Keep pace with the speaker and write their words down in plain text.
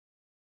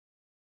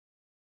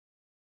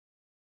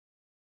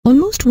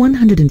Almost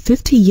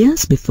 150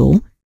 years before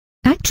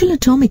actual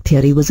atomic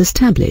theory was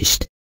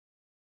established,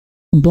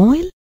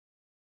 Boyle,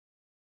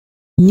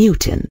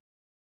 Newton,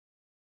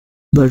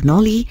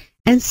 Bernoulli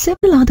and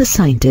several other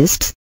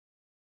scientists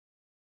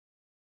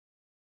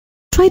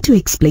tried to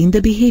explain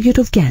the behavior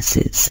of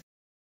gases.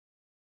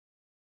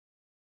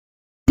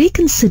 They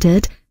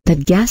considered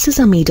that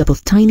gases are made up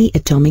of tiny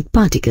atomic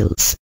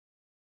particles.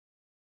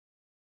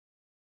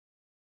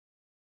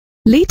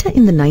 Later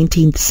in the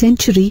 19th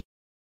century,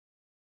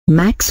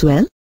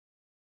 Maxwell,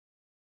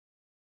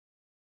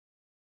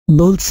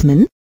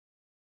 Boltzmann,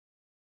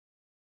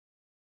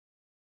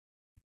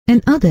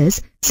 and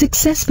others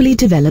successfully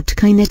developed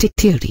kinetic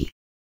theory.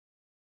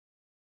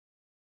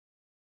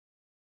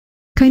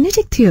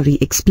 Kinetic theory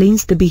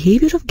explains the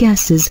behavior of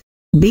gases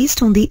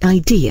based on the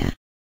idea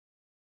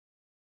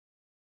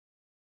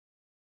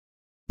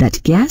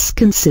that gas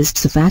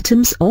consists of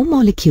atoms or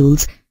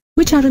molecules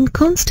which are in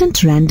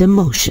constant random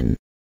motion.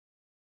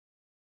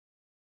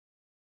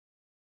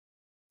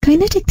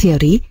 Kinetic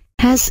theory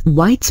has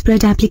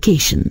widespread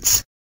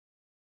applications.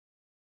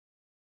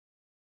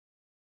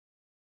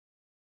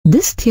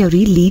 This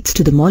theory leads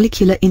to the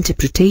molecular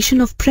interpretation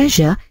of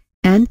pressure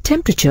and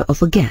temperature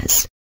of a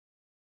gas.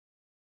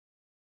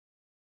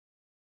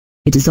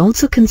 It is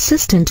also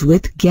consistent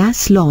with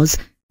gas laws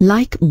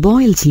like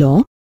Boyle's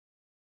law,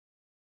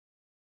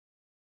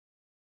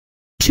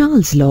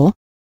 Charles' law,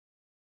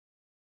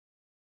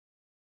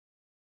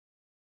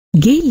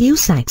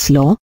 Gay-Lussac's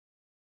law,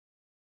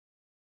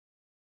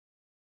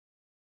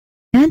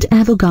 and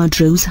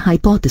Avogadro's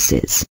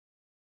hypothesis.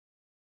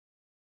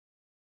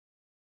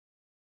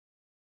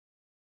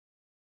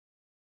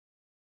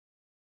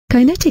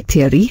 Kinetic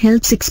theory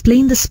helps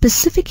explain the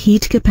specific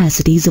heat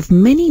capacities of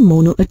many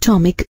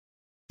monoatomic,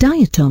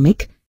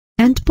 diatomic,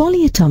 and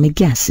polyatomic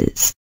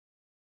gases.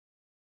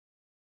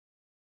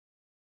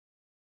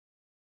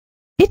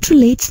 It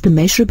relates the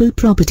measurable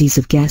properties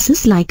of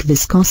gases like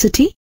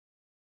viscosity,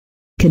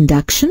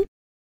 conduction,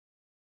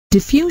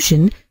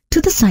 diffusion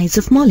to the size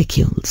of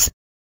molecules.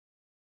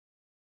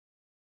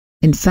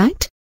 In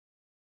fact,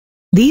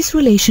 these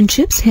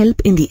relationships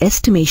help in the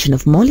estimation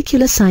of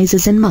molecular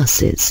sizes and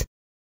masses.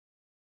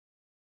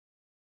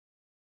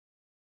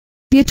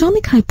 The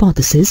atomic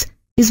hypothesis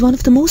is one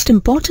of the most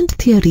important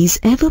theories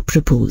ever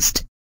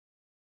proposed.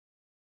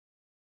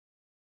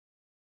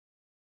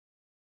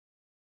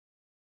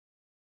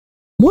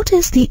 What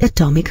is the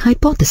atomic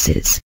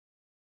hypothesis?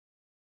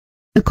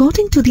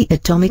 According to the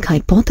atomic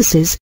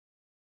hypothesis,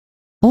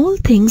 all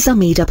things are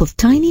made up of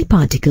tiny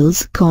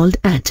particles called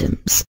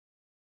atoms.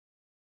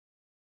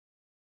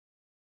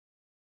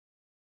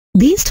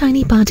 These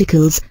tiny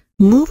particles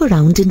move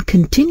around in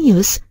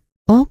continuous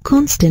or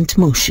constant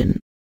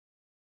motion.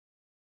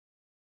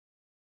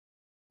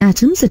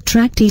 Atoms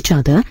attract each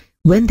other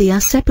when they are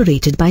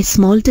separated by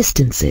small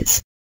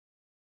distances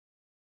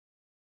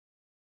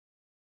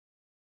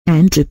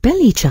and repel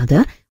each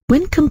other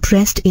when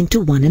compressed into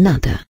one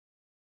another.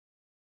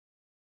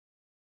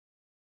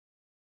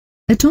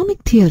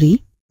 Atomic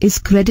theory is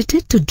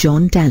credited to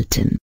John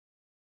Dalton.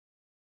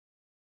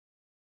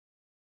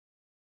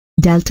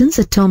 Dalton's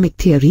atomic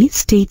theory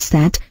states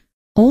that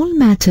all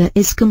matter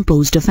is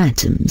composed of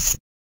atoms.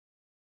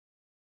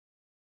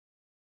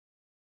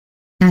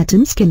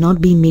 Atoms cannot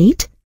be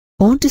made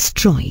or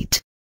destroyed.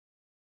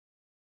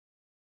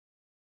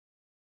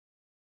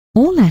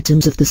 All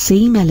atoms of the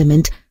same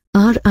element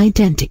are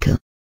identical.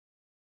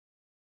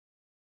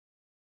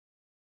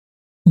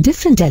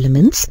 Different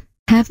elements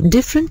have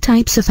different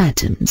types of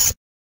atoms.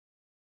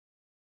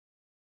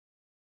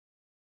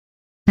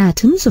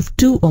 Atoms of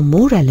two or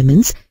more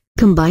elements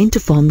combine to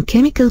form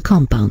chemical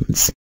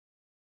compounds.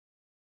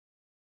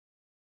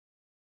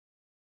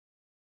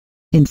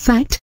 In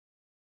fact,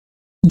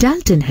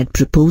 Dalton had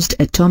proposed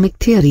atomic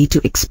theory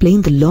to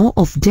explain the law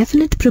of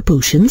definite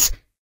proportions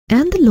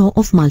and the law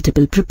of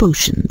multiple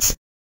proportions,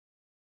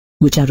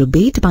 which are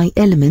obeyed by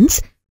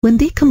elements when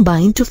they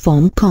combine to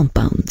form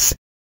compounds.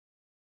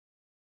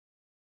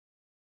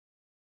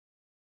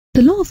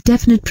 The law of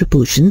definite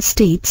proportions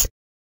states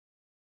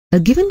a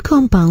given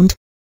compound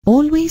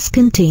always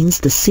contains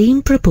the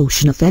same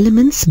proportion of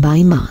elements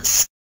by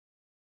mass.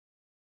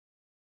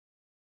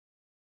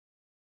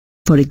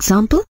 For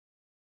example,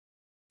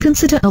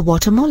 consider a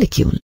water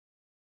molecule.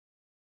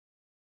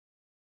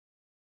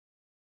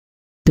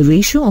 The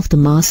ratio of the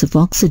mass of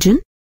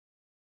oxygen,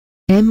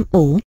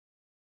 MO,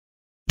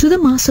 to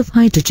the mass of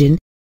hydrogen,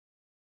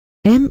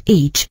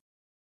 MH,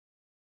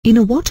 in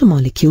a water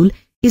molecule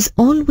is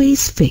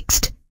always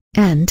fixed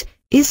and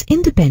is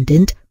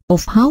independent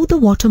of how the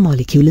water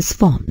molecule is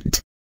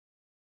formed.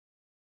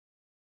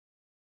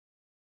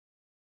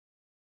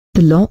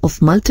 The law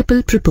of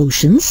multiple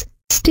proportions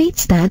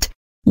states that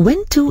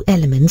when two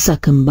elements are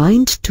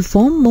combined to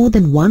form more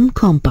than one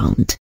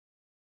compound,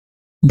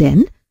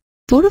 then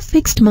for a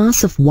fixed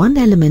mass of one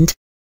element,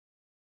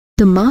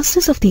 the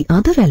masses of the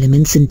other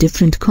elements in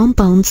different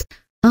compounds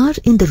are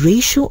in the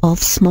ratio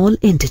of small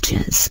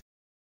integers.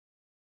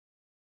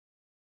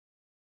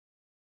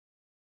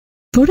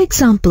 For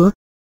example,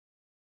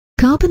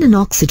 carbon and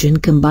oxygen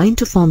combine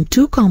to form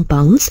two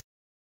compounds,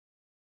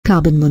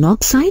 carbon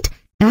monoxide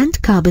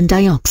and carbon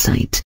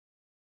dioxide.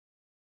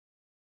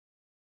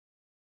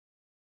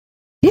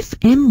 If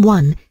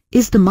M1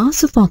 is the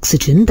mass of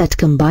oxygen that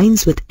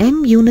combines with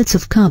M units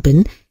of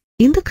carbon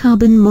in the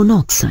carbon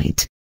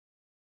monoxide,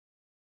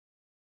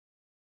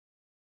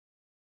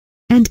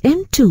 and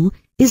M2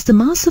 is the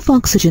mass of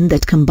oxygen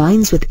that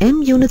combines with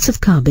M units of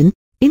carbon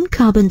in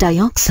carbon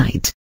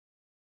dioxide,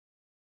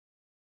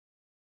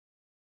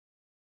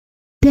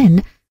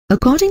 then,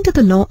 according to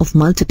the law of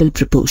multiple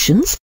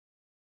proportions,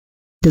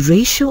 the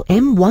ratio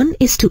M1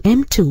 is to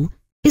M2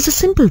 is a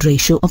simple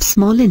ratio of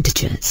small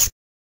integers.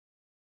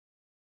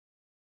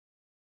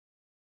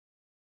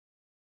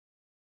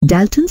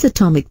 Dalton's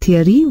atomic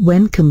theory,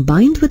 when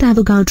combined with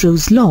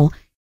Avogadro's law,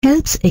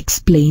 helps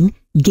explain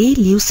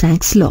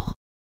Gay-Lussac's law.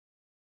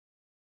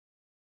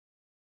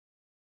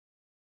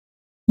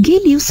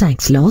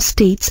 Gay-Lussac's law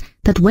states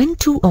that when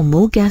two or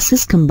more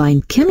gases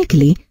combine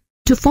chemically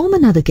to form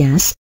another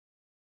gas,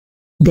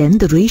 then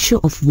the ratio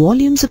of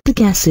volumes of the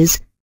gases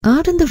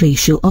are in the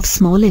ratio of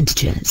small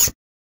integers.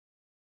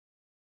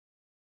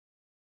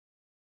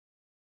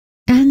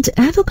 And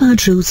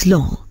Avogadro's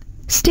law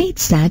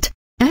states that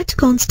at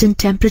constant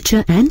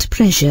temperature and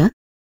pressure,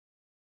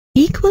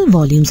 equal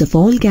volumes of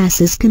all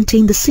gases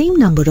contain the same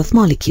number of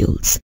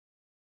molecules.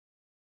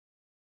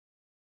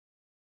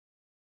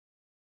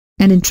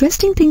 An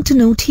interesting thing to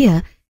note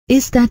here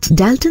is that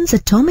Dalton's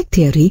atomic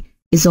theory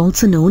is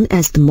also known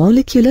as the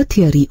molecular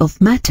theory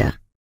of matter,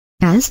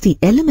 as the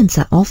elements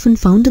are often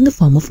found in the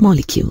form of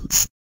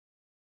molecules.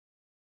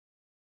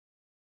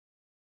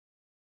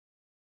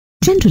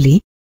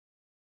 Generally,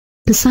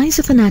 the size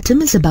of an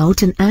atom is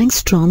about an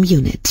angstrom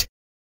unit,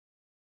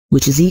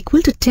 which is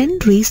equal to 10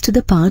 raised to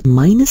the power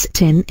minus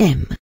 10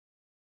 m.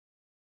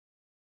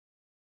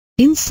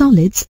 In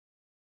solids,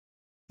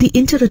 the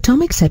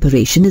interatomic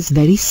separation is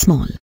very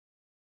small,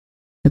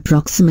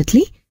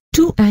 approximately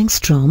 2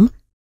 angstrom,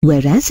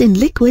 whereas in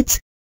liquids,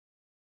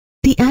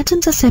 the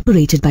atoms are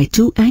separated by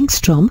 2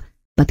 angstrom,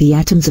 but the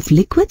atoms of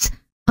liquids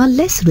are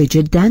less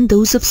rigid than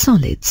those of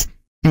solids,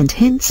 and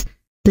hence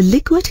the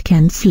liquid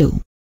can flow.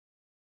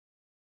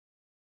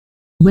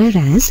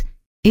 Whereas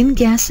in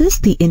gases,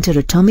 the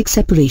interatomic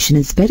separation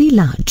is very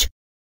large,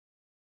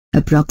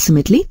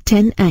 approximately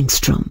 10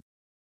 angstrom.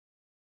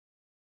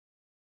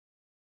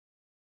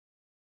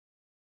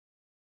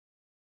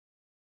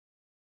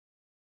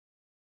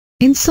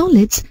 In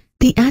solids,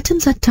 the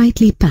atoms are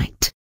tightly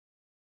packed.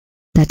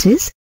 That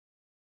is,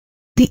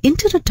 the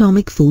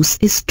interatomic force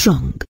is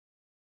strong.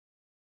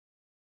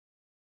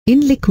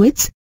 In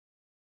liquids,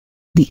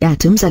 the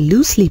atoms are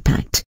loosely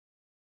packed.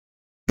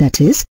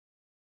 That is,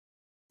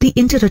 the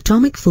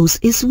interatomic force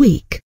is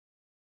weak.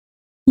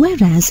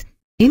 Whereas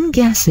in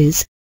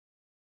gases,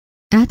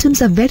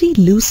 atoms are very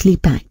loosely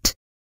packed.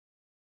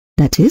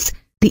 That is,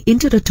 the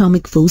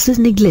interatomic force is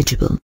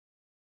negligible.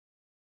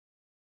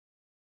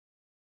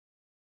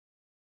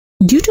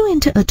 Due to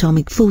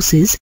interatomic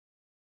forces,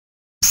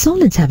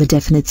 solids have a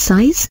definite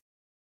size,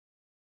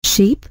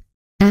 shape,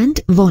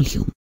 and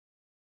volume.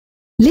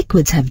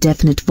 Liquids have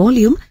definite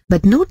volume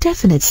but no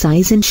definite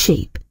size and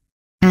shape,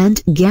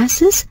 and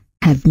gases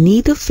have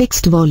neither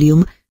fixed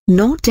volume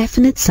nor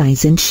definite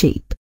size and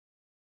shape.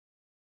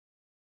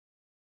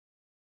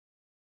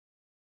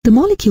 The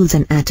molecules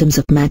and atoms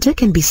of matter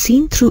can be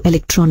seen through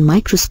electron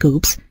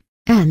microscopes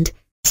and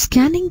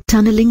scanning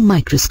tunneling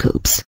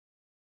microscopes.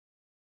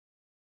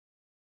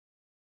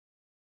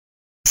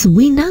 So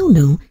we now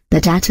know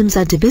that atoms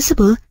are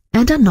divisible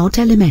and are not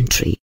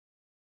elementary.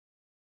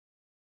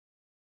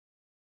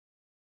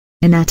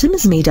 An atom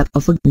is made up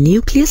of a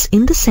nucleus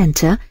in the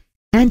center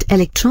and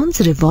electrons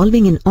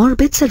revolving in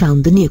orbits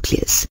around the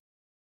nucleus.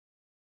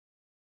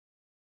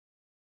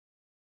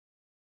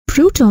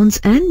 Protons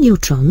and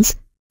neutrons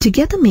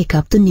together make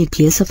up the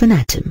nucleus of an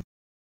atom.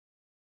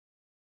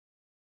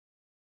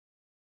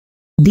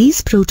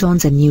 These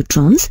protons and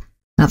neutrons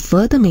are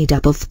further made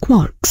up of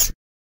quarks.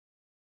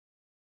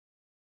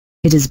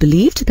 It is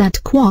believed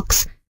that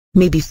quarks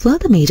may be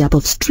further made up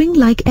of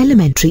string-like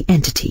elementary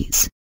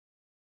entities.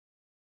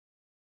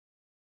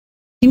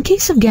 In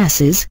case of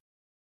gases,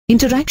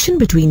 interaction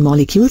between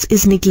molecules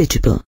is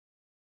negligible,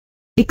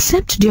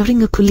 except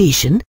during a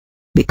collision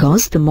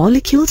because the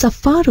molecules are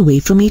far away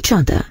from each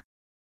other.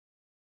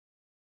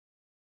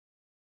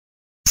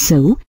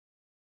 So,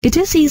 it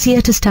is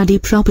easier to study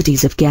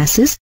properties of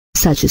gases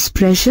such as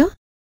pressure,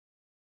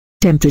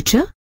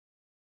 temperature,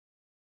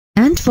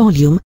 and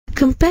volume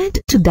compared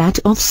to that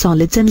of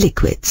solids and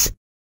liquids.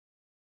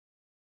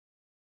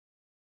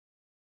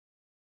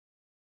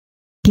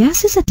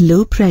 Gases at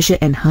low pressure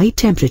and high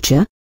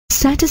temperature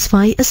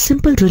satisfy a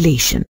simple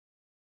relation.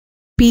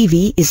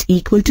 PV is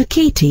equal to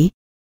kT,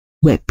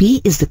 where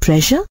P is the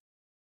pressure,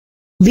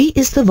 V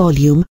is the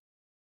volume,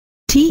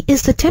 T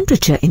is the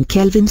temperature in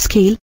Kelvin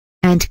scale,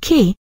 and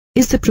K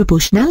is the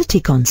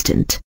proportionality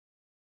constant.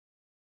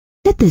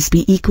 Let this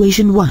be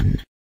equation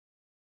 1.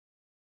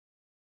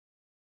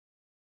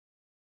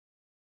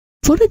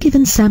 For a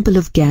given sample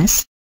of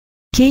gas,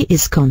 K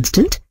is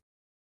constant,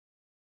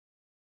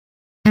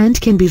 and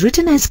can be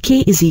written as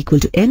K is equal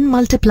to N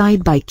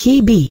multiplied by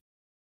Kb,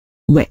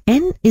 where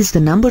N is the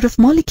number of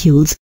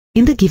molecules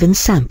in the given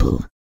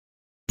sample.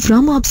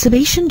 From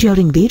observation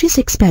during various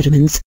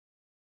experiments,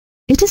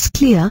 it is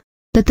clear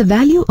that the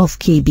value of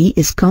Kb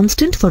is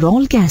constant for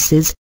all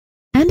gases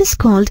and is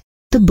called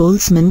the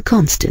Boltzmann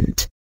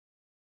constant.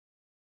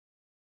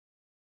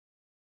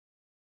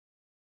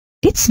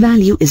 Its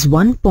value is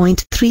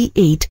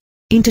 1.38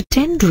 into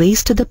 10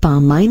 raised to the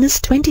power minus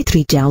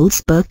 23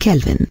 joules per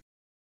Kelvin.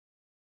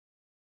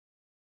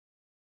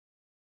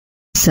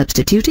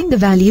 Substituting the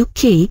value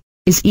K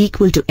is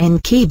equal to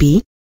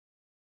NKB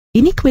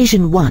in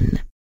equation 1,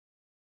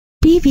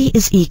 PV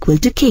is equal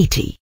to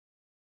KT.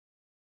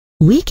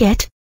 We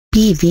get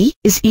PV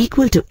is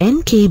equal to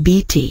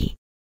NKBT.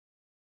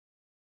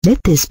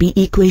 Let this be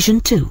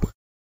equation 2.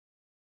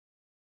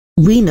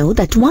 We know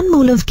that 1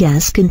 mole of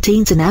gas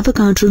contains an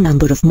Avogadro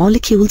number of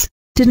molecules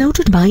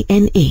denoted by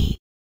Na.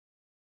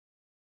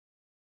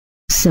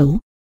 So,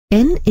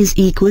 N is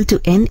equal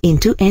to N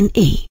into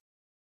Na,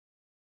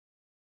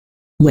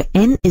 where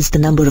N is the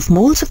number of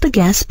moles of the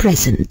gas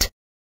present.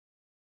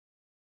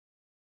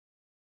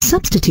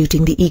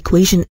 Substituting the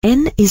equation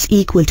N is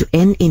equal to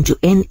N into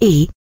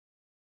Na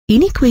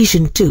in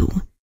equation 2,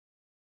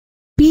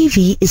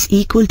 PV is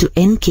equal to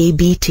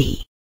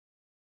NKBT.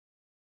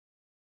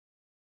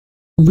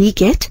 We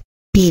get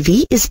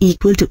PV is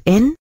equal to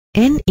N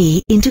Na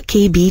into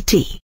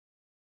KBT.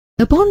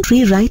 Upon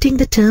rewriting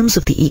the terms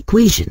of the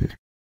equation,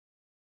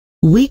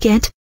 we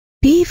get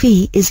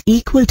PV is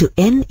equal to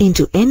N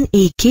into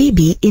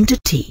NaKB into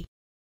T,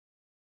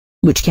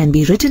 which can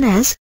be written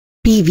as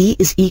PV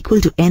is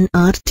equal to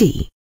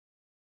nRT.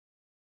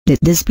 Let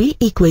this be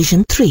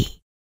equation 3.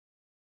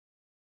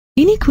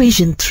 In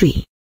equation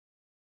 3,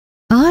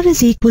 R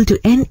is equal to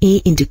Na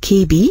into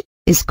Kb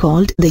is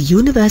called the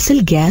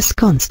universal gas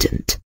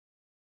constant.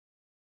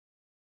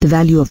 The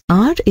value of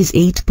R is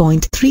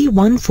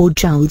 8.314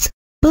 joules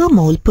per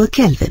mole per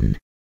Kelvin.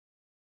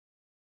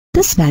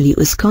 This value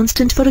is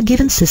constant for a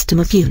given system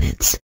of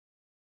units.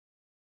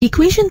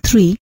 Equation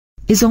 3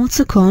 is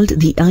also called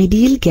the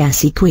ideal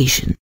gas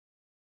equation.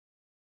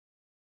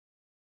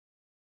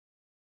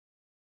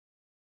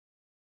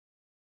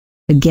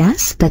 A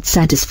gas that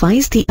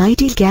satisfies the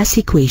ideal gas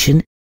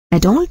equation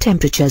at all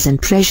temperatures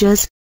and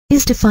pressures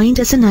is defined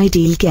as an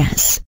ideal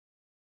gas.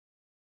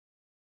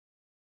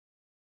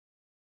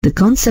 The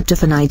concept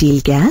of an ideal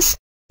gas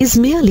is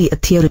merely a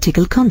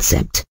theoretical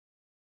concept.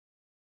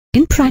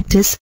 In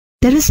practice,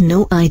 there is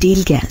no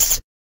ideal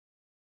gas.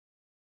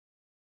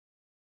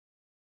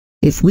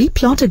 If we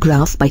plot a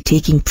graph by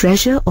taking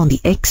pressure on the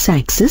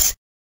x-axis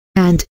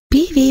and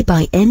PV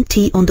by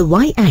NT on the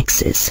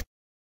y-axis,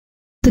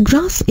 the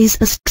graph is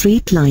a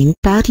straight line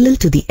parallel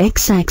to the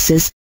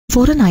x-axis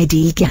for an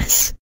ideal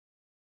gas.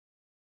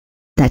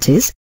 That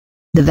is,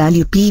 the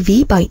value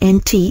PV by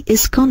NT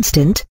is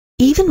constant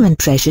even when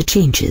pressure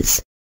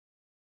changes.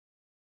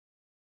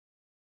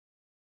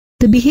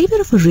 The behavior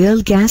of a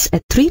real gas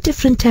at 3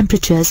 different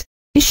temperatures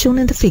is shown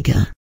in the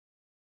figure.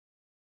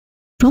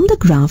 From the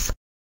graph,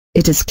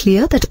 it is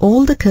clear that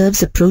all the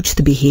curves approach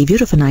the behavior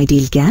of an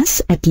ideal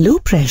gas at low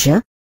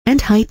pressure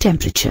and high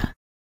temperature.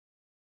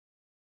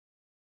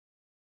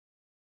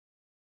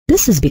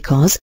 This is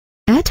because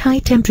at high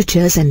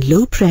temperatures and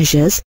low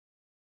pressures,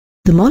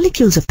 the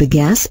molecules of the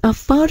gas are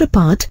far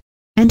apart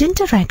and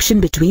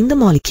interaction between the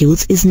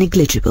molecules is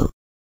negligible.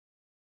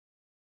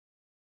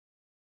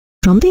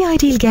 From the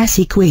ideal gas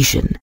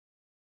equation,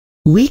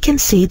 we can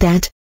say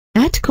that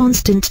at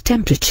constant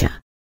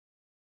temperature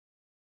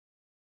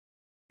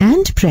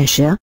and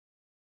pressure,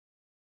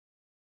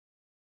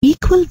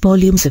 equal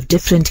volumes of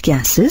different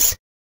gases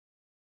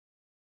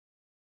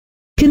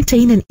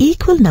contain an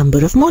equal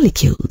number of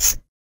molecules.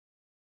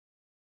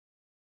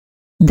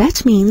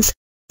 That means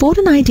for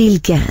an ideal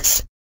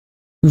gas,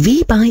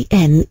 V by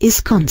N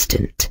is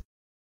constant.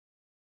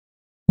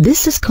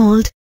 This is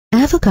called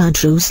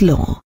Avogadro's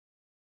law.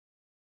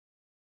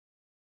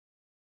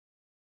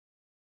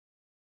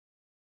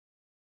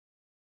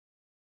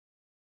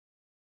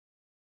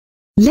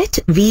 Let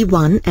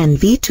V1 and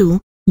V2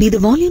 be the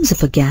volumes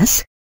of a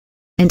gas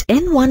and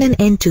N1 and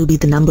N2 be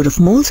the number of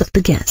moles of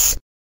the gas.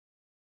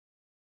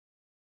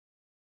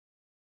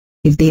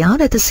 If they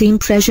are at the same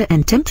pressure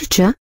and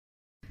temperature,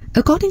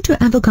 according to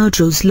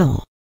Avogadro's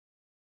law,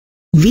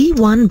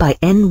 V1 by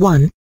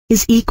N1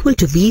 is equal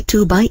to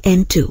V2 by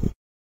N2.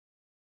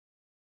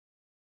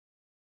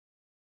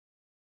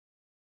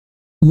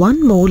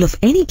 1 mole of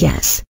any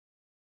gas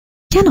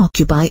can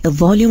occupy a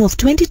volume of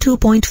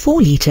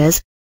 22.4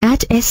 liters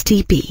at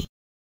STP,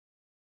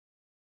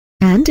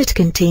 and it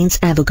contains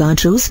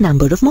Avogadro's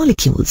number of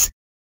molecules,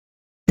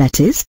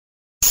 that is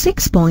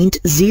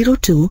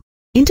 6.02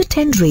 into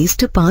 10 raised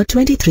to power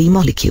 23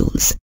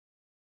 molecules.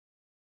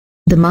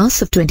 The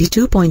mass of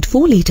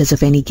 22.4 liters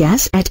of any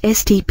gas at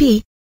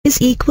STP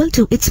is equal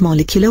to its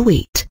molecular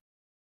weight.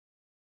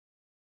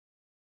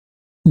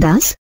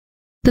 Thus,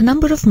 the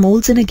number of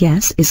moles in a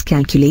gas is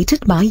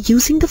calculated by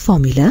using the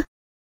formula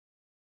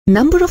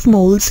number of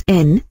moles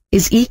N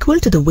is equal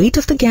to the weight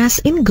of the gas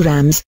in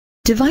grams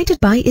divided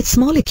by its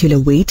molecular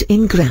weight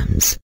in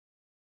grams.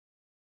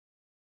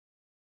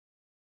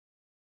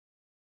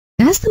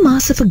 As the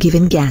mass of a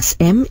given gas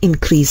M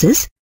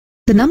increases,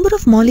 the number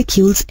of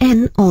molecules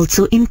N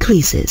also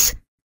increases.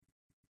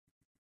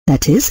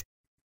 That is,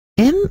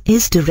 M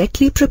is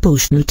directly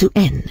proportional to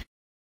N.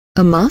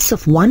 A mass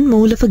of 1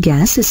 mole of a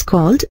gas is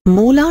called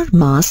molar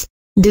mass,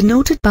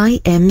 denoted by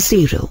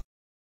M0.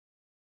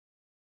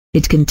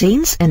 It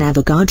contains an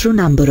Avogadro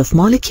number of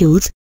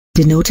molecules,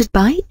 denoted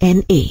by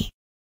Na.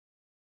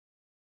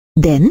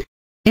 Then,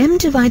 M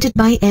divided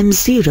by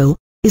M0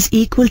 is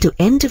equal to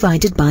N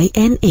divided by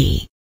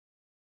Na.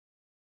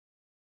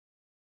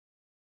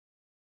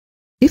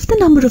 If the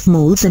number of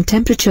moles and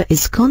temperature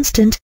is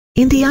constant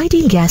in the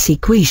ideal gas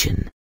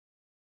equation,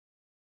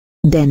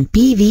 then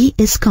PV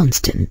is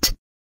constant.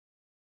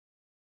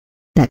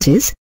 That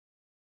is,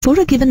 for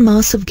a given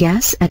mass of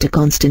gas at a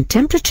constant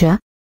temperature,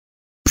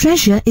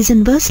 pressure is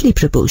inversely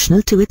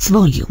proportional to its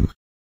volume.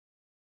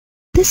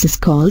 This is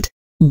called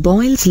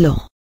Boyle's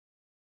law.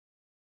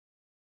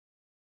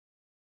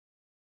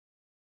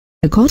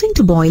 According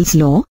to Boyle's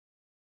law,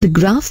 the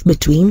graph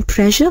between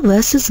pressure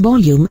versus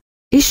volume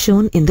is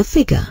shown in the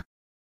figure.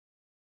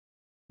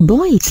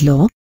 Boyle's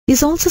law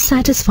is also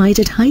satisfied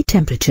at high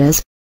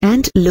temperatures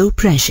and low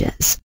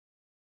pressures.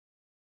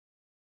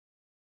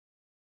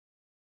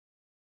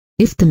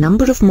 If the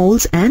number of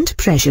moles and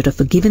pressure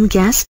of a given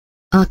gas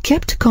are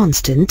kept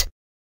constant,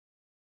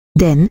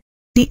 then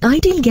the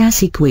ideal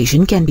gas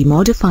equation can be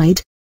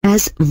modified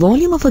as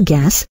volume of a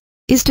gas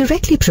is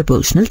directly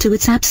proportional to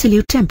its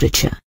absolute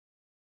temperature.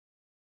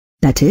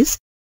 That is,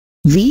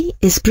 V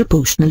is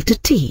proportional to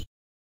T,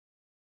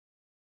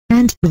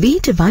 and V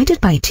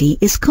divided by T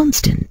is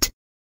constant.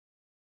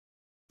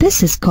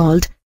 This is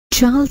called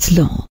Charles'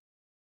 law.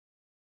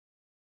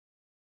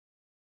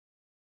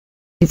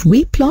 If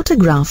we plot a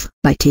graph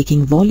by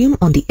taking volume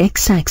on the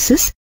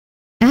x-axis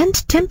and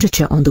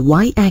temperature on the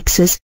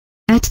y-axis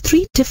at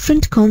 3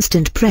 different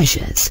constant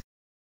pressures,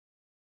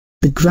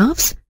 the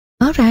graphs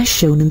are as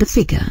shown in the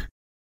figure.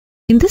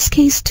 In this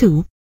case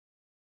too,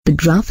 the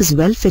graph is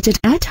well fitted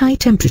at high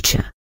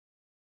temperature.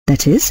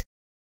 That is,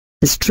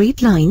 a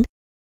straight line,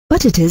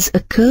 but it is a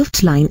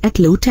curved line at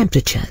low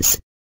temperatures.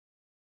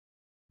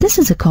 This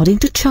is according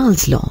to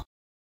Charles' law.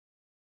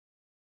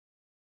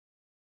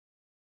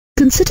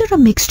 Consider a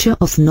mixture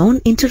of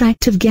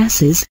non-interactive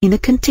gases in a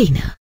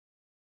container.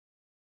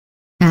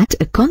 At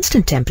a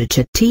constant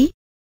temperature T,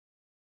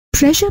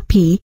 pressure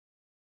P,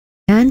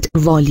 and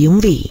volume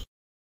V.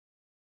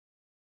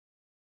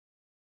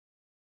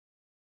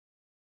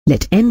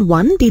 Let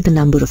N1 be the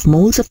number of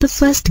moles of the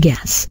first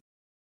gas,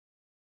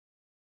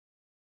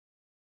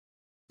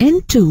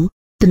 N2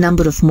 the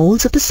number of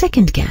moles of the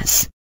second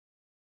gas,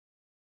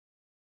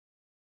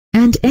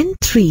 and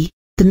N3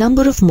 the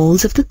number of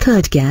moles of the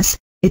third gas,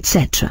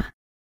 etc.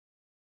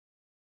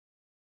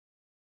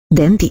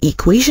 Then the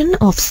equation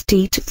of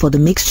state for the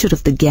mixture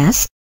of the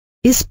gas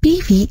is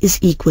PV is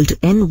equal to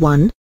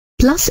N1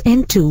 plus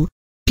N2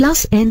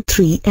 plus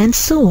N3 and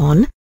so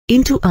on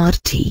into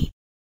RT.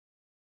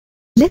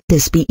 Let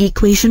this be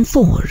equation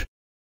 4.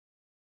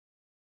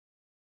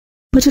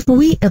 But if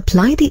we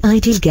apply the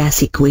ideal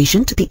gas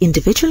equation to the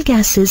individual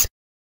gases,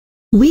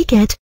 we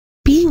get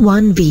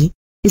P1V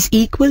is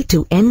equal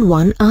to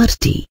N1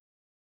 RT,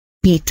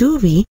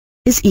 P2V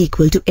is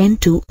equal to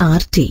N2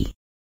 RT,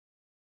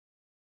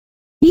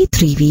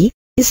 P3V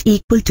is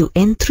equal to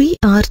N3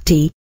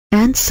 RT,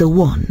 and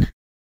so on.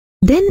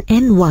 Then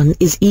N1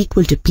 is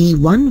equal to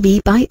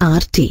P1V by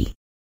RT.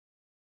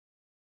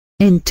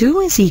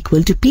 N2 is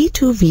equal to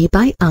P2V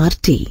by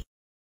RT.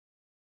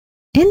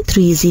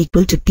 N3 is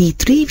equal to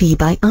P3V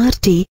by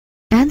RT,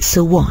 and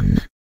so on.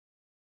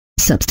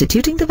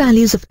 Substituting the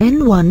values of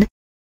N1,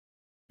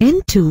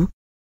 N2,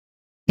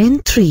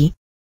 N3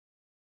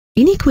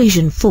 in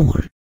equation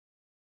 4,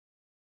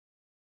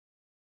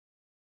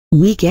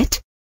 we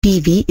get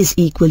PV is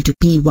equal to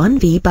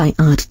P1V by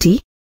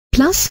RT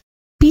plus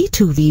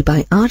P2V by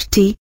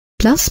RT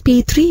plus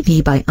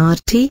P3V by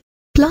RT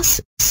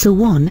plus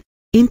so on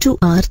into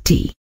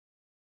RT.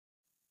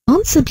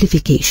 On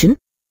simplification,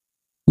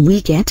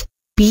 we get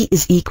P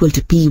is equal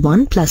to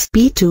P1 plus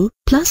P2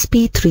 plus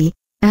P3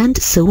 and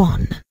so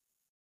on.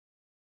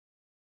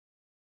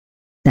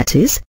 That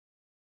is,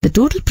 the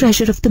total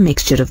pressure of the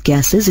mixture of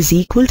gases is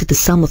equal to the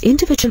sum of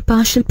individual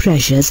partial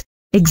pressures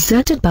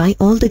exerted by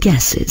all the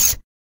gases.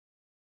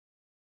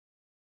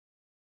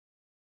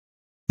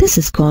 This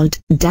is called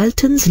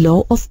Dalton's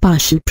law of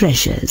partial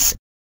pressures.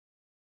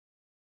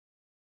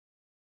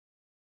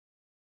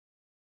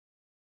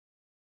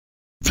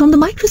 From the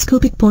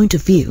microscopic point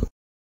of view,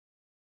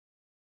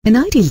 an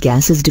ideal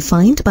gas is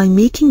defined by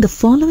making the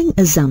following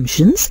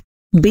assumptions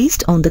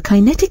based on the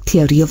kinetic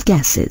theory of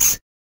gases.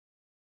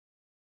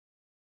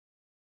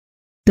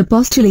 The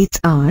postulates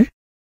are: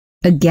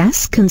 a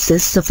gas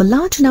consists of a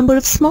large number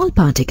of small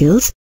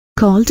particles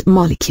called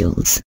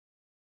molecules.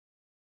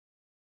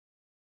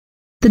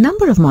 The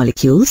number of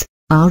molecules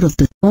are of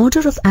the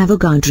order of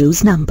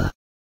Avogadro's number.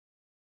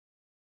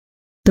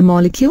 The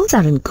molecules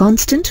are in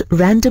constant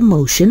random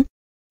motion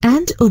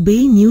and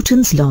obey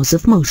Newton's laws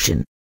of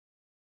motion.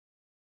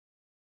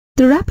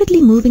 The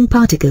rapidly moving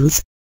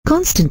particles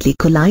constantly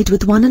collide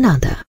with one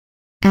another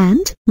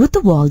and with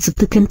the walls of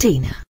the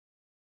container.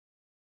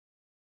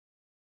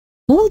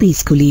 All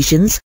these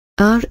collisions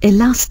are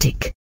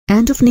elastic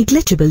and of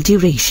negligible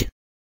duration.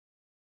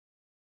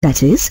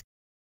 That is,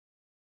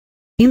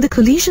 in the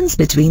collisions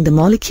between the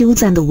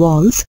molecules and the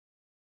walls,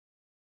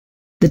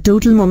 the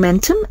total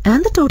momentum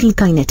and the total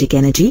kinetic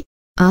energy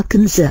are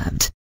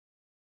conserved.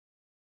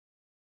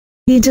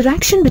 The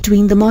interaction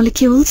between the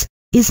molecules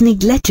is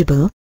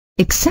negligible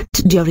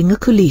except during a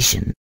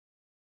collision.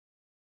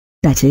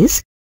 That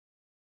is,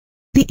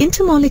 the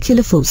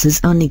intermolecular forces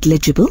are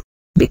negligible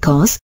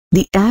because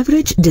the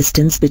average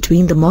distance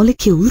between the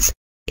molecules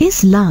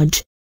is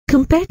large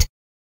compared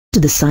to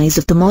the size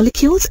of the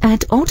molecules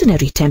at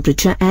ordinary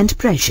temperature and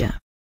pressure.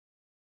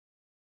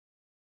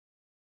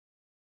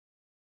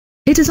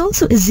 It is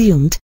also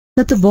assumed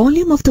that the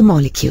volume of the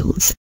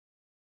molecules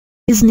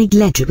is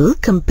negligible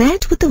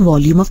compared with the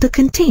volume of the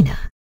container,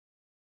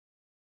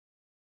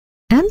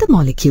 and the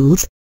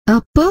molecules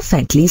are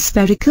perfectly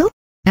spherical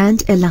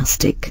and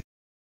elastic.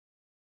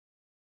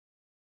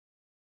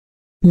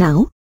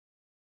 Now,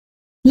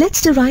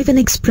 let's derive an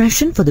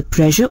expression for the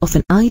pressure of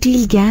an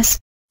ideal gas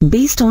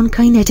based on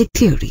kinetic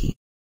theory.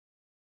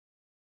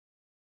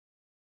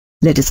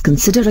 Let us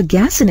consider a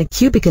gas in a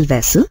cubical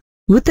vessel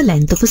with the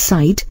length of a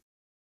side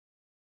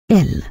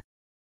L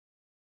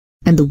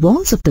and the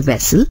walls of the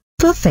vessel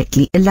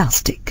perfectly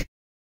elastic.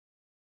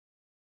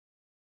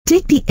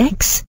 Take the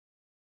X,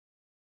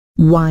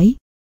 Y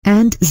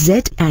and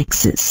Z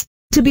axis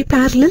to be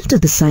parallel to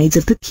the sides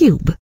of the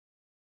cube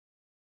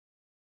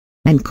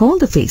and call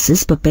the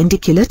faces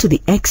perpendicular to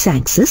the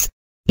x-axis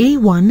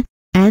A1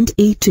 and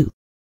A2.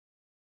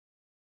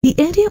 The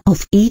area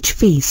of each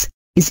face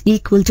is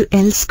equal to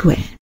L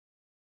square.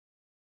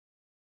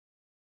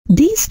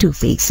 These two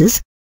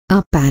faces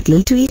are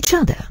parallel to each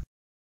other.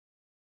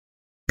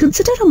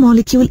 Consider a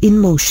molecule in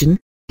motion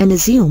and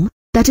assume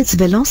that its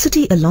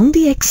velocity along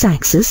the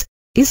x-axis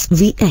is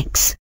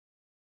Vx.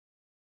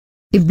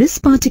 If this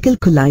particle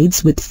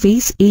collides with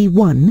face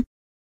A1,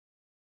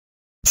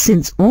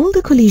 since all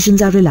the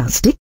collisions are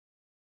elastic,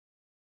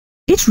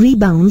 it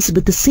rebounds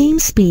with the same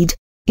speed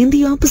in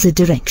the opposite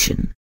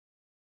direction.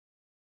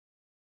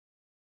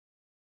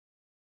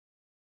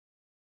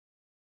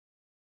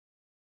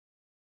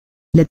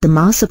 Let the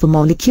mass of a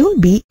molecule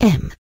be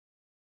m.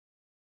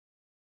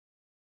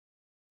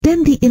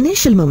 Then the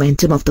initial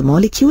momentum of the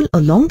molecule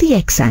along the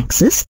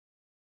x-axis,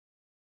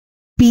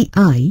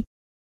 pi,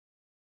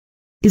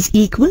 is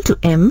equal to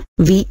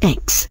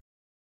mvx.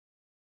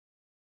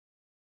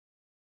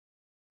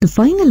 The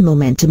final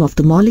momentum of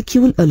the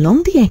molecule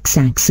along the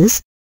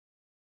x-axis,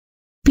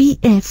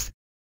 pf,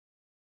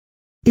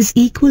 is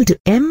equal to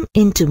m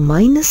into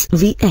minus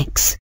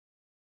vx.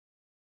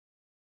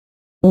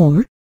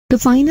 Or the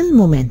final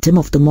momentum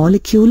of the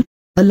molecule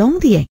along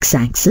the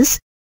x-axis,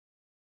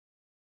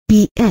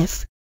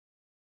 pf,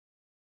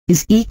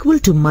 is equal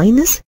to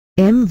minus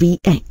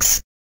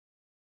mvx.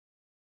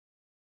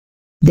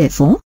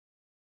 Therefore,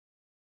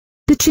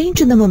 the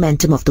change in the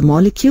momentum of the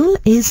molecule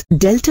is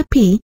delta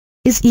p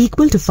is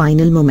equal to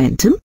final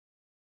momentum,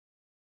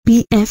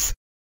 pf,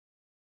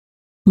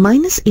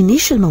 minus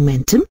initial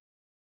momentum,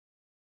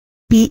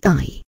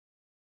 pi.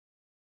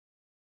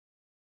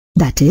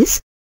 That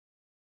is,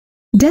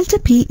 delta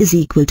p is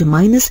equal to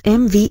minus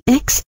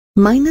mvx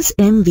minus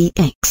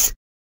mvx.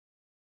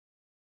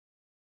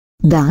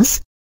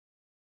 Thus,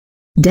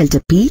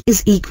 delta p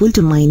is equal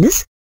to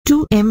minus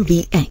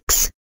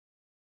 2mvx.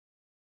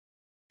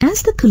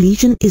 As the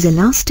collision is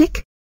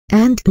elastic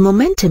and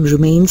momentum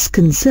remains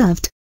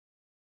conserved,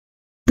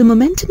 the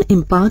momentum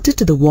imparted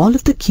to the wall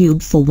of the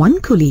cube for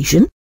one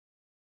collision,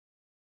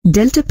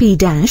 delta p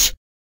dash,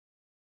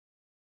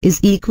 is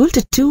equal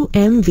to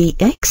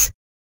 2mvx.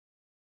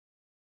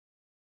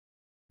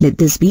 Let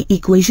this be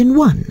equation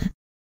 1.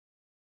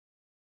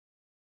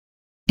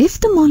 If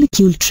the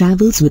molecule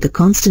travels with a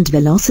constant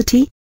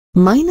velocity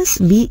minus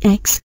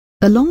vx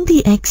along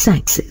the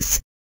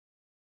x-axis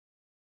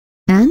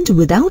and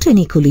without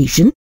any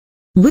collision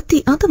with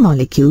the other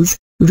molecules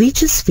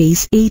reaches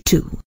face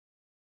A2,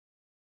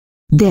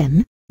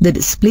 then the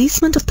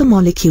displacement of the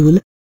molecule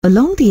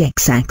along the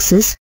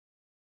x-axis,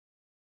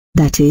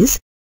 that is,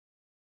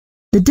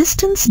 the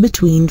distance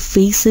between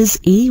faces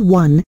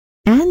A1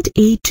 and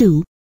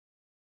A2,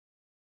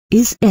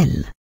 is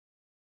L.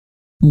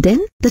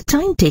 Then the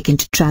time taken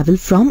to travel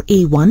from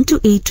A1 to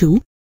A2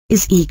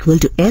 is equal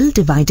to L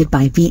divided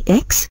by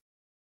Vx.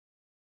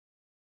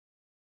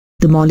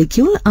 The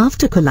molecule,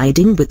 after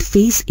colliding with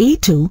face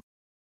A2,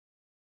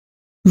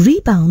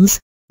 rebounds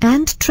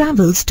and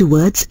travels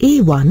towards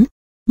A1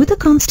 with a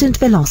constant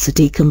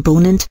velocity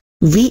component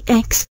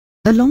Vx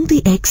along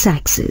the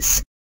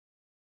x-axis.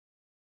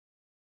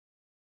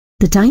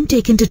 The time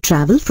taken to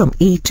travel from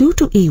A2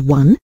 to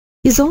A1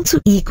 is also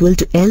equal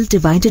to L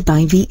divided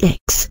by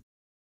Vx.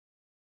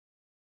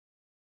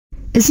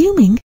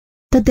 Assuming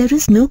that there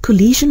is no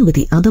collision with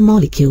the other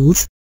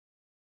molecules,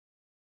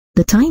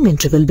 the time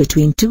interval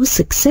between two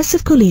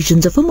successive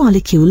collisions of a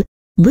molecule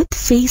with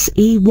phase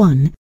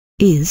A1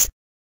 is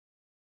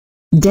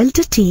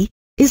delta T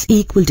is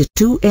equal to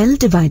 2L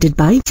divided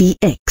by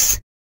Vx.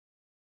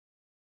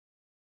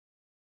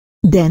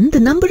 Then the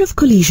number of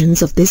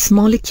collisions of this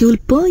molecule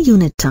per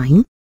unit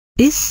time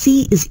is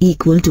C is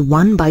equal to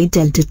 1 by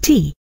delta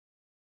T,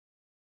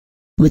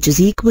 which is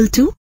equal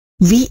to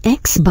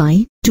Vx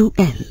by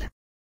 2L.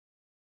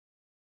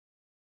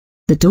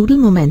 The total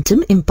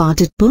momentum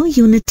imparted per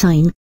unit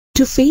time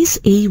to phase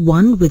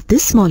A1 with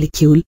this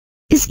molecule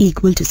is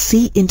equal to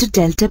C into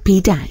delta P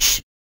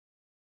dash.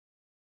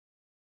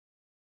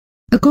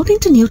 According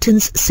to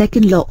Newton's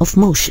second law of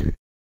motion,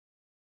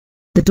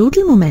 the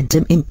total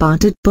momentum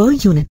imparted per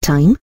unit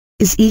time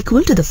is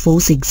equal to the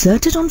force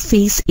exerted on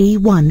phase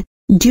A1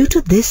 due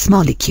to this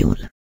molecule.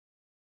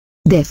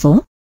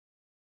 Therefore,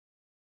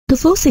 the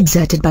force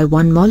exerted by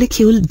one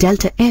molecule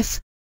delta F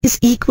is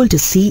equal to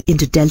C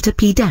into delta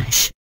P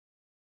dash.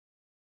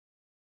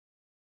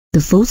 The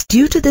force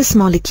due to this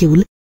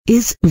molecule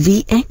is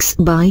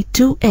Vx by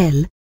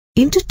 2L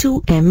into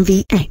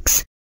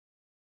 2mVx,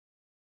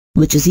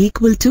 which is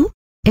equal to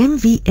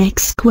mVx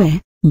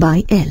square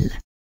by L.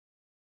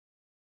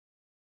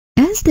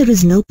 As there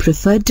is no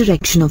preferred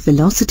direction of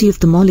velocity of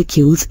the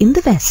molecules in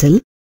the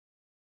vessel,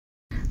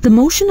 the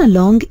motion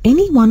along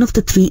any one of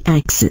the three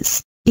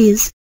axes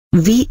is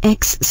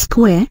Vx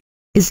square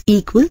is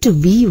equal to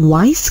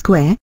Vy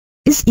square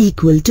is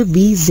equal to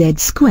Vz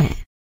square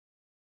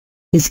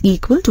is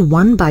equal to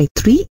 1 by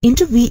 3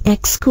 into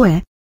Vx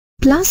square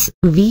plus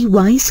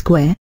Vy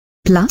square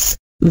plus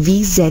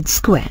Vz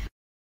square,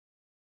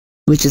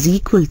 which is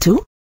equal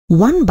to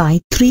 1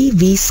 by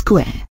 3V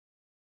square.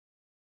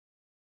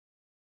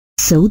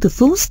 So the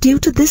force due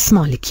to this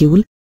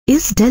molecule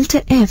is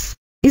delta F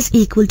is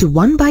equal to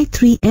 1 by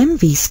 3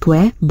 mv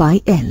square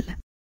by L.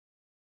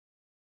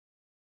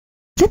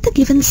 Let the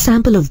given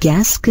sample of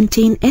gas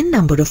contain n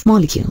number of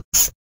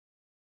molecules.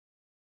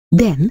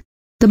 Then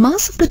the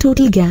mass of the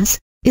total gas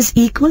is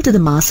equal to the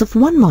mass of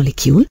one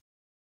molecule,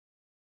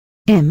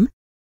 m,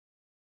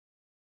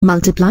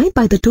 multiplied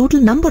by the total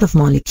number of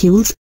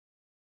molecules,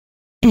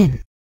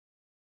 n.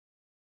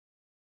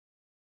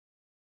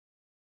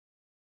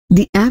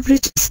 The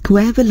average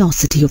square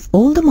velocity of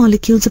all the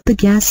molecules of the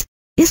gas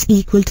is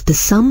equal to the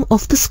sum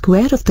of the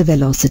square of the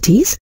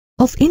velocities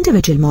of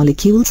individual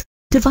molecules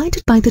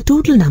divided by the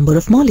total number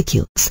of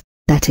molecules,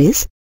 that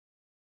is,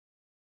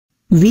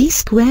 V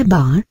square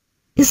bar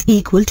is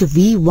equal to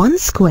V1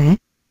 square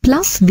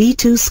plus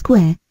V2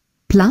 square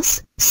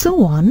plus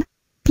so on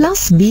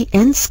plus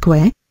Vn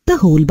square the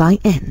whole by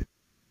n,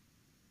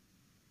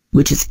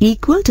 which is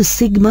equal to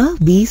sigma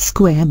V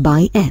square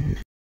by n.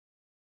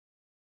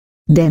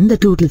 Then the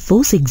total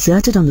force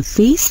exerted on the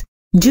phase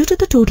due to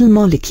the total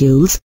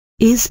molecules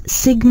is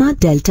sigma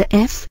delta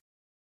F,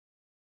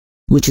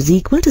 which is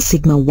equal to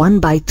sigma 1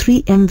 by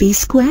 3 mv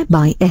square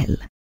by L,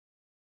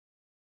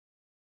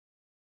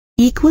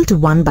 equal to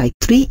 1 by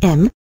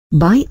 3m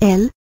by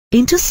L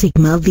into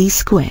sigma V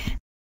square.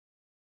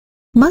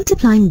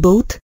 Multiplying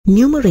both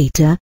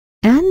numerator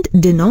and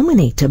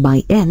denominator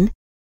by n,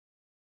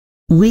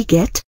 we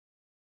get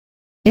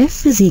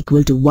F is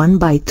equal to 1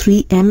 by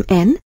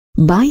 3mn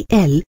by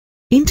L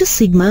into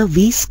sigma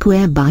V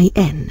square by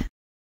n.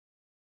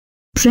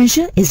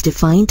 Pressure is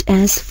defined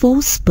as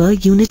force per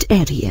unit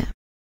area.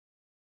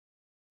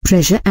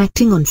 Pressure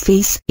acting on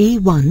phase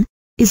A1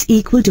 is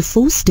equal to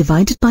force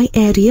divided by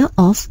area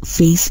of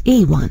phase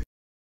A1.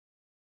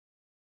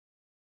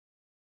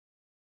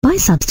 By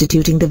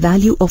substituting the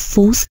value of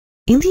force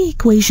in the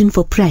equation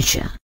for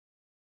pressure,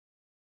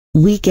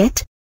 we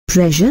get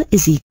pressure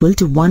is equal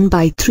to 1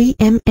 by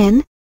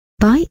 3mn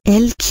by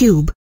L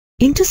cube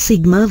into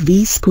sigma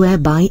V square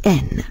by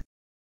n.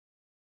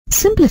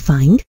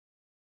 Simplifying,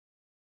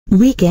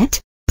 we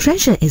get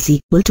pressure is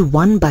equal to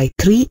 1 by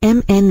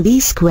 3mn V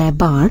square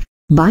bar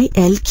by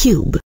L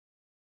cube,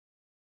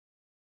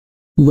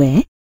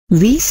 where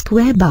V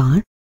square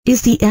bar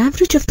is the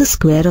average of the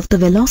square of the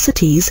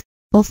velocities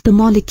of the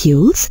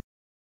molecules,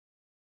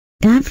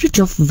 average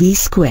of V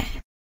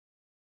square,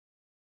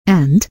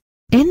 and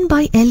n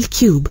by L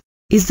cube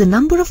is the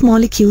number of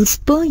molecules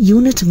per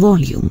unit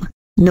volume,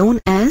 known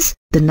as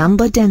the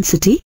number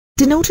density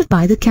denoted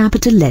by the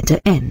capital letter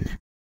N.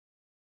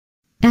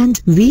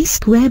 And V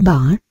square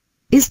bar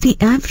is the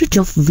average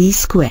of V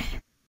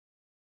square.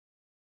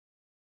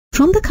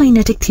 From the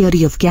kinetic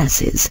theory of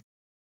gases,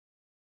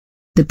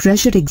 the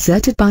pressure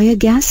exerted by a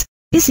gas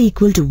is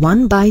equal to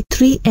 1 by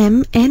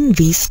 3m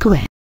nV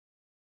square.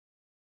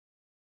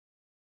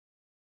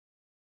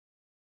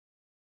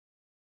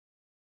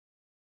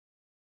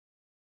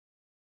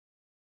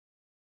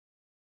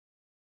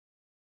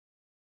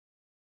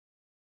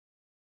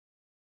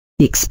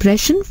 The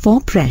expression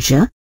for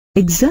pressure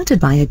exerted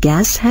by a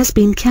gas has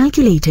been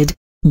calculated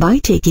by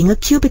taking a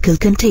cubical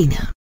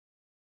container.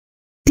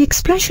 The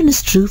expression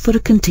is true for a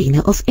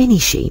container of any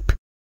shape,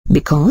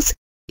 because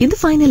in the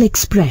final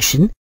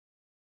expression,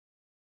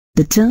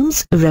 the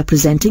terms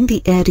representing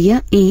the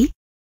area A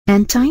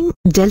and time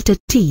delta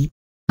T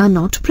are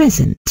not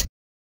present.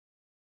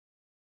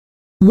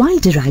 while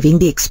deriving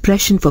the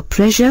expression for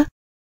pressure,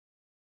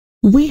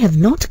 we have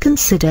not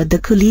considered the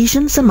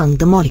collisions among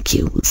the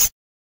molecules.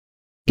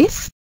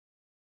 If,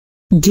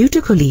 due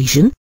to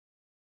collision,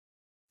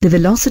 the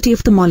velocity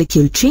of the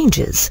molecule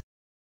changes,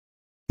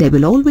 there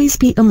will always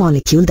be a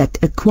molecule that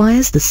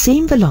acquires the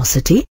same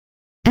velocity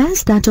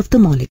as that of the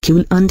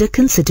molecule under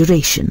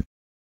consideration.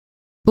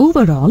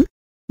 Overall,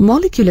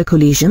 molecular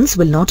collisions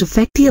will not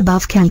affect the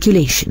above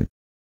calculation.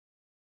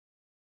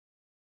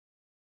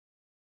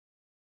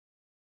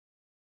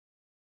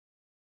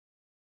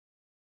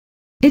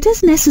 It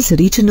is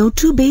necessary to know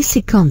two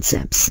basic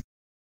concepts: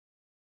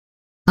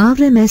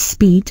 RMS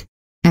speed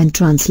and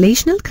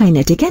translational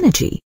kinetic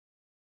energy,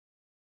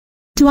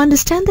 to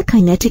understand the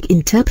kinetic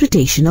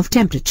interpretation of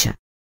temperature.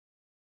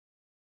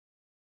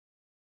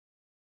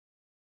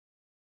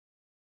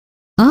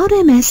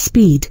 RMS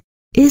speed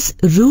is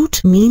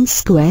root mean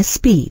square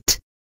speed.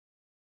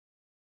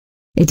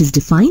 It is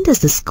defined as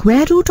the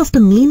square root of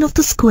the mean of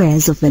the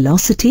squares of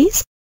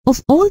velocities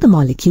of all the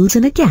molecules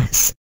in a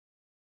gas.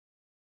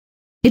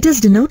 It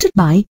is denoted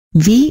by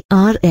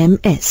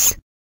VRMS.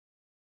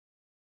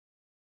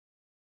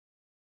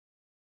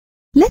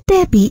 Let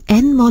there be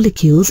n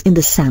molecules in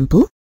the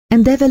sample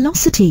and their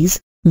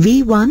velocities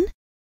V1,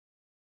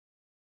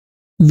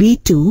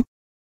 V2,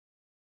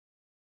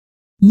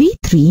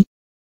 V3,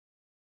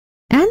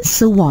 and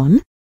so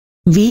on,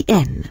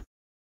 Vn.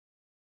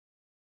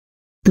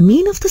 The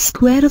mean of the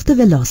square of the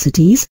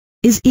velocities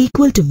is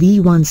equal to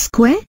V1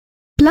 square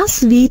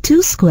plus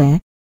V2 square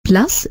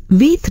plus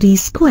V3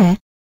 square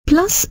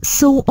plus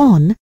so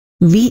on,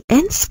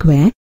 Vn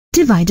square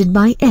divided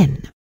by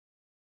n.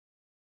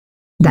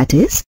 That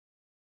is,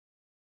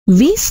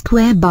 V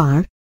square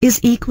bar is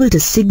equal to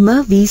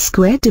sigma V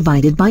square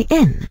divided by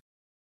n.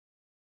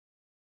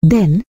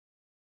 Then,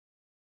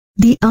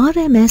 the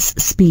RMS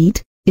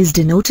speed is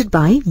denoted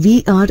by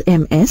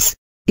VRMS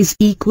is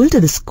equal to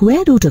the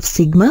square root of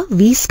sigma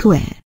V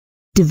square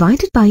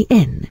divided by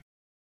n,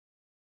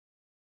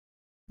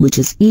 which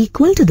is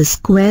equal to the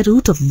square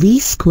root of V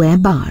square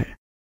bar.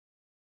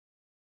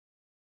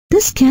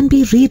 This can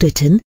be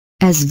rewritten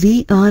as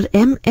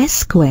VRMS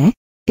square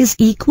is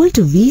equal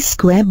to V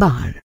square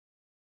bar.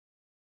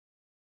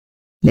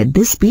 Let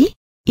this be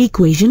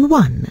equation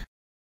 1.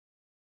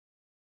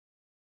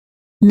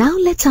 Now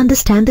let's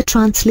understand the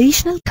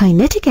translational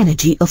kinetic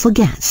energy of a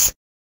gas.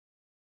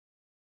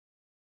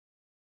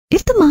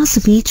 If the mass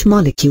of each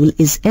molecule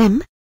is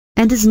m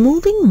and is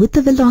moving with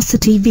the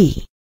velocity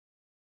v,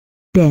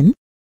 then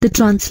the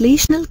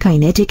translational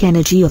kinetic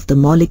energy of the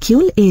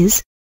molecule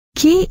is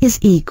K is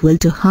equal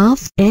to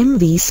half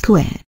mv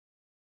square.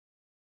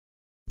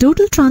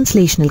 Total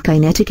translational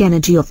kinetic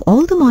energy of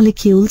all the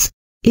molecules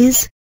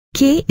is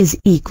K is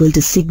equal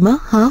to sigma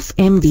half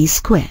mv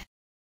square.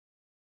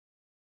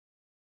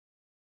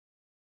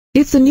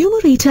 If the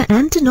numerator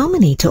and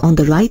denominator on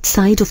the right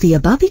side of the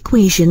above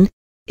equation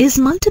is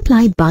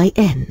multiplied by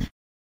n,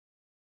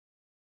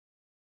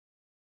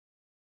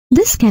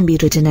 this can be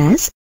written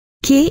as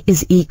K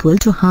is equal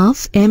to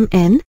half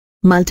mn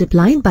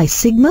multiplied by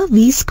sigma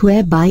v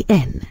square by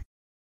n.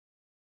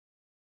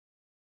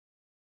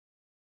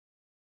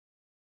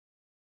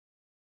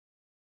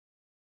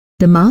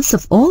 The mass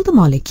of all the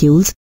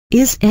molecules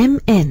is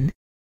mn,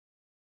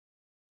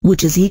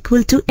 which is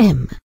equal to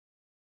m.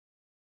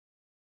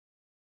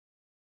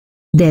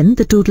 Then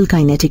the total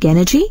kinetic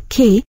energy,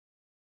 K,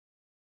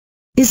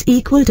 is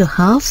equal to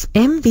half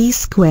mv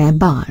square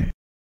bar.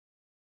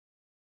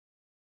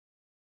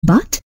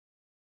 But,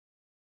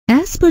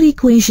 as per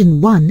equation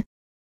 1,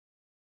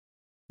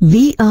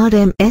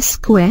 VRMS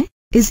square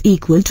is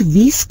equal to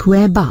V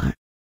square bar.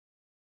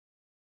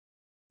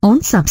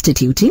 On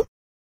substituting,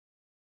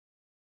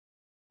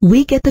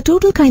 we get the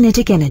total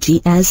kinetic energy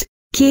as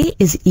K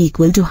is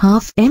equal to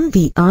half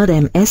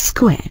mVRMS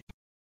square.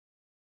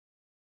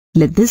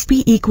 Let this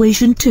be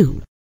equation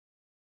 2.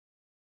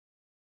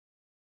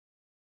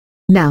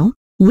 Now,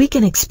 we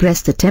can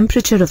express the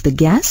temperature of the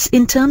gas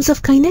in terms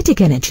of kinetic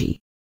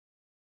energy.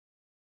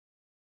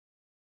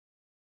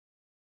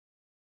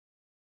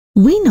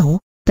 We know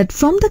that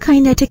from the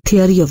kinetic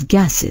theory of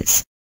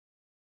gases,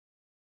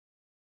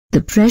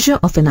 the pressure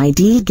of an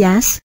ideal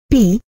gas,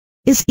 P,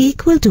 is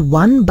equal to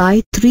 1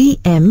 by 3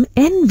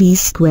 mnv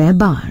square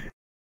bar.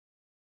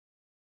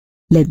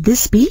 Let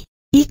this be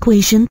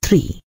equation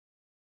 3,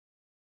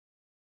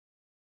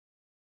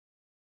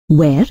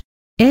 where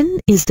n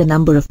is the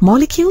number of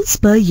molecules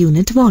per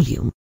unit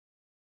volume.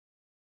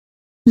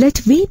 Let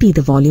V be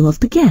the volume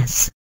of the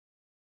gas.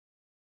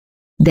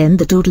 Then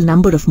the total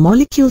number of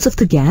molecules of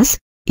the gas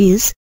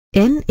is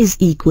n is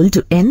equal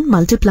to n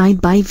multiplied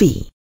by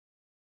V.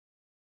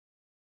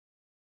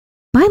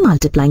 By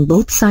multiplying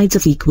both sides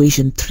of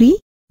equation 3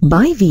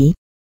 by V,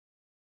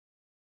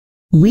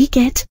 we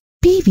get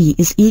PV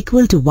is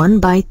equal to 1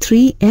 by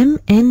 3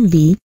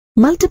 mnv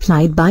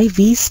multiplied by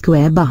V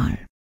square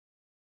bar.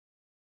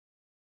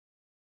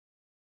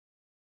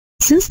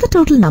 Since the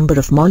total number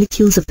of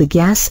molecules of the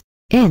gas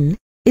n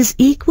is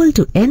equal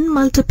to n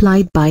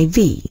multiplied by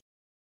V,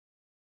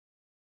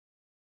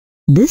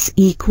 this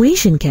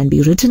equation can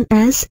be written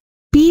as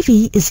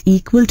PV is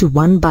equal to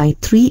 1 by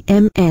 3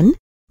 mn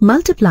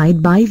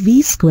multiplied by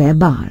V square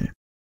bar.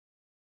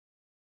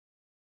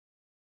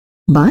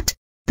 But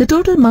the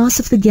total mass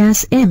of the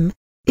gas M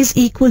is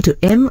equal to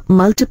M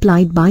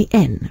multiplied by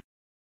N.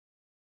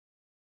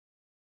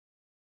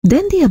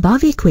 Then the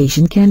above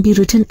equation can be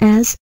written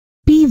as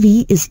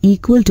PV is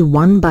equal to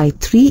 1 by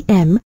 3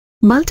 m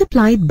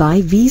multiplied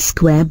by V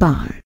square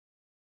bar.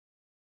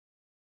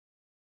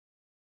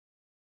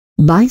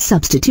 By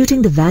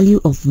substituting the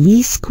value of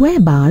V square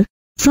bar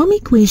from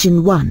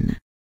equation 1,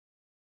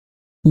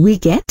 we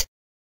get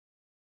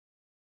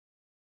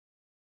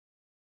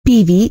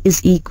PV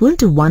is equal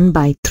to 1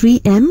 by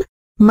 3 m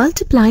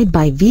multiplied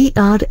by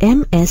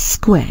VRMS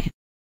square.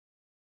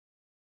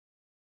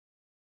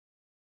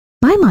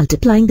 By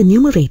multiplying the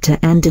numerator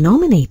and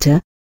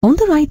denominator on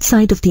the right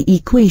side of the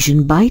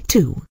equation by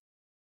 2,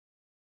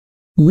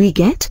 we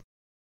get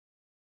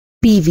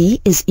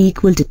PV is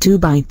equal to 2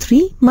 by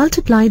 3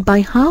 multiplied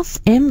by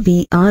half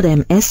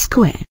mVRMS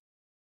square.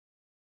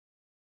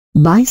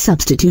 By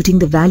substituting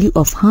the value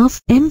of half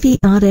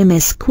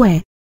mVRMS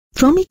square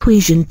from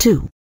equation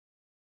 2,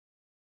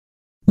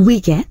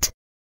 we get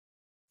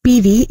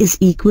PV is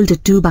equal to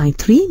 2 by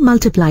 3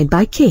 multiplied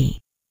by K.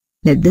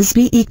 Let this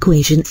be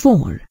equation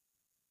 4,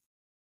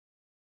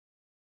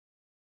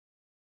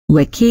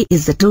 where K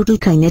is the total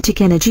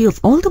kinetic energy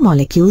of all the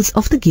molecules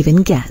of the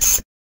given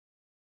gas.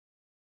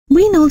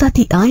 We know that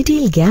the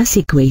ideal gas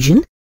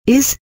equation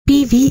is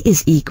PV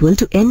is equal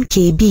to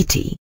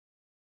NKBT,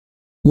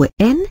 where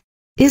N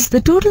is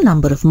the total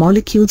number of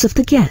molecules of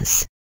the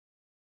gas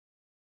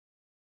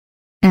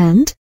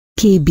and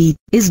Kb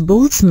is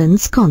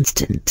Boltzmann's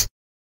constant.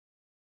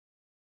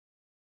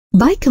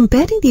 By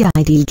comparing the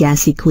ideal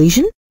gas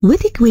equation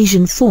with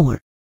equation 4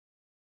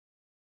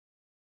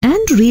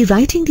 and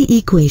rewriting the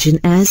equation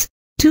as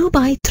 2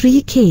 by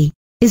 3K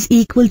is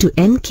equal to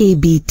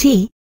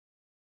NKBT,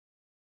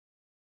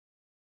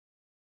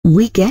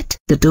 we get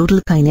the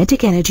total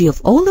kinetic energy of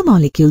all the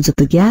molecules of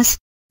the gas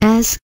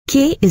as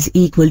K is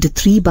equal to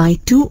 3 by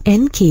 2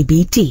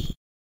 NKBT.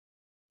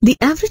 The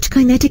average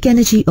kinetic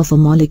energy of a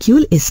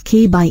molecule is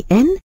K by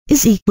N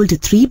is equal to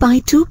 3 by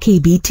 2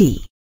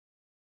 kBT.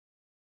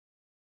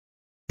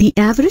 The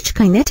average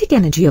kinetic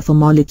energy of a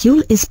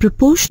molecule is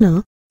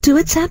proportional to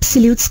its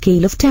absolute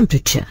scale of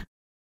temperature.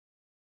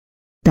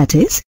 That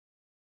is,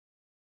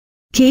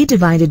 K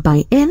divided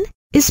by N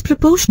is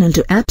proportional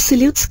to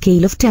absolute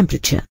scale of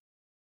temperature.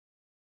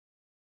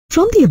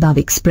 From the above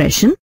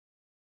expression,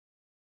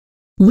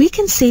 we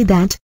can say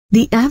that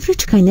the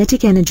average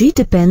kinetic energy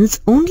depends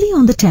only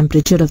on the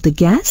temperature of the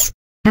gas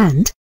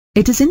and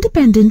it is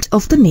independent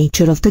of the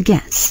nature of the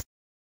gas.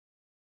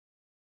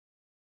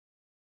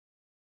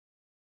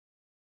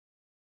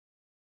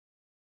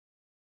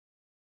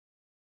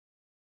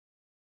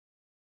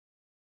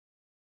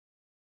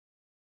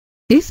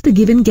 If the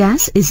given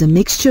gas is a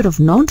mixture of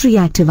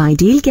non-reactive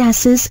ideal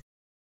gases,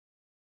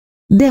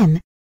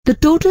 then the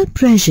total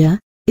pressure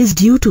is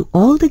due to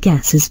all the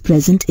gases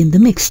present in the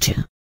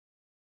mixture.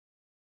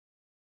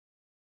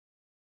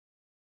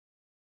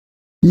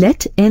 Let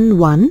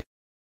N1,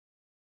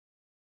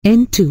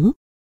 N2,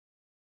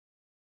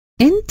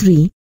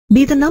 N3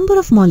 be the number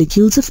of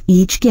molecules of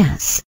each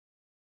gas,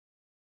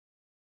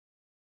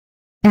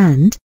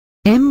 and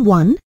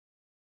M1,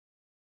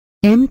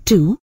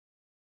 M2,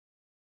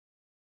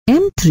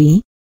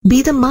 M3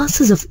 be the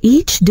masses of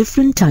each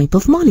different type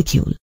of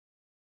molecule,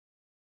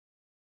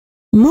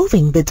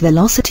 moving with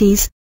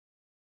velocities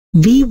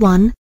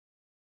V1,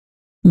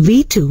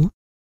 V2,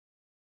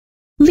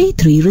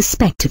 V3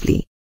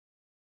 respectively.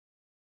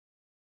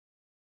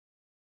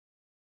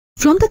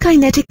 From the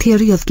kinetic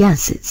theory of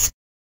gases,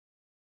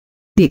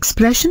 the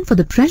expression for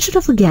the pressure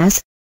of a gas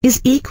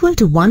is equal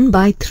to 1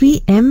 by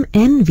 3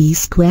 mnV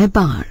square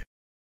bar.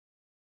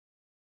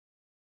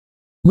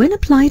 When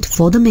applied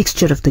for the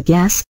mixture of the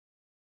gas,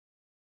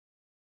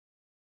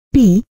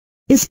 P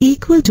is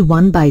equal to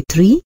 1 by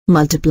 3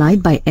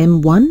 multiplied by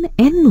M1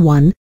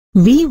 N1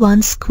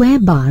 V1 square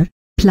bar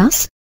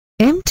plus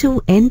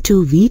M2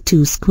 N2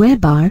 V2 square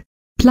bar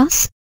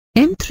plus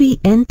M3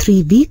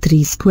 N3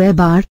 V3 square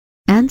bar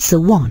and so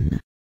on,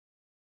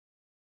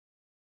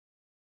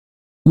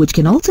 which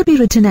can also be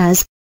written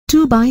as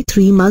 2 by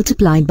 3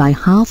 multiplied by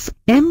half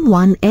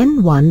M1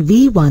 N1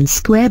 V1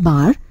 square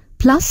bar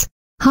plus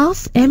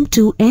half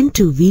M2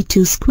 N2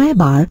 V2 square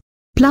bar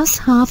plus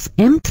half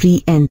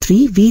M3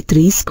 N3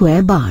 V3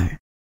 square bar.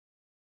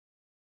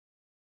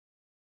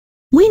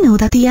 We know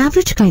that the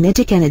average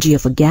kinetic energy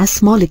of a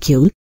gas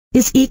molecule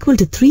is equal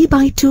to 3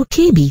 by 2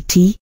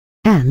 kBT,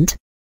 and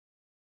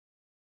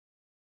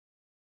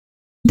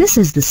this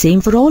is the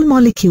same for all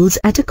molecules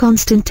at a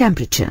constant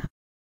temperature.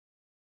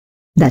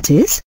 That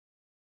is,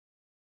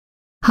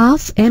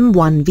 half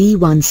M1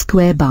 V1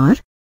 square bar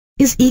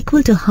is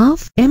equal to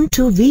half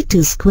M2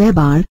 V2 square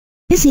bar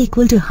is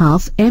equal to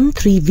half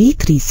M3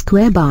 V3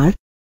 square bar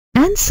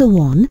and so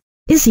on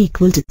is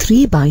equal to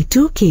 3 by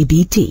 2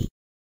 kBT.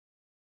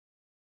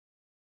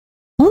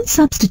 On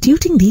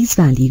substituting these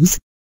values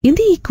in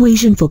the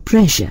equation for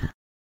pressure,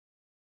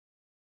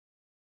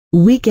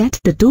 we get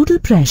the total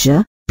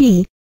pressure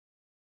P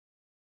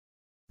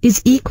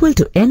is equal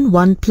to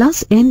N1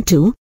 plus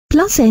N2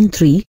 plus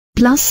N3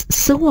 plus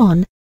so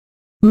on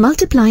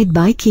multiplied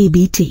by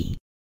kBT.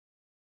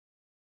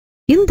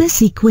 In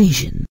this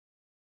equation,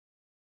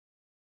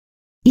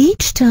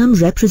 each term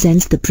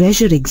represents the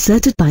pressure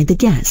exerted by the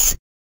gas,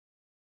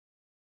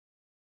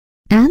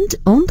 and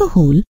on the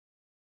whole,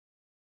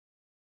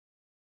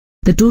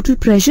 the total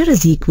pressure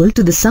is equal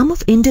to the sum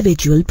of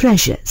individual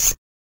pressures.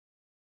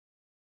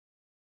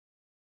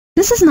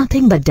 This is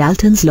nothing but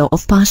Dalton's law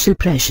of partial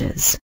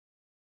pressures.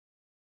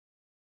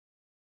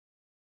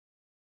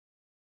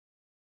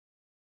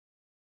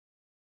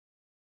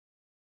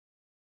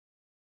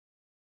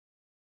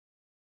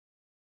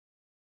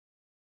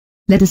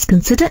 Let us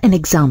consider an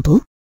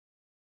example.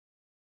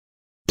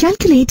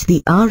 Calculate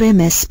the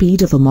RMS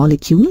speed of a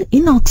molecule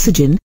in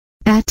oxygen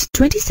at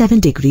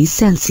 27 degrees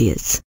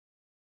Celsius.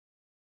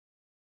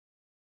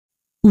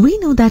 We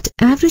know that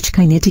average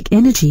kinetic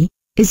energy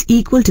is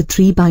equal to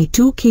 3 by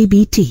 2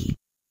 kBT,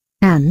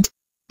 and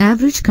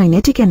average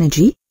kinetic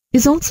energy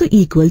is also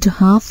equal to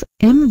half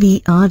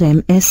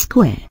mv/rms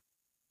square.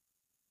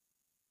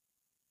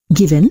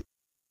 Given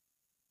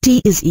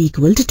T is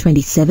equal to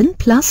 27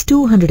 plus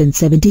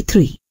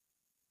 273,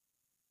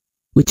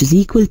 which is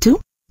equal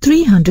to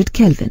 300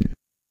 Kelvin.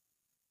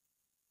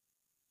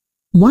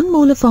 1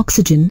 mole of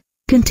oxygen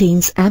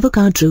contains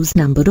Avogadro's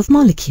number of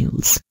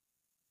molecules.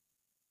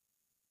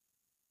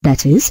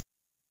 That is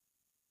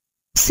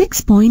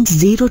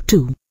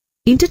 6.02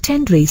 into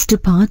 10 raised to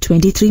power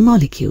 23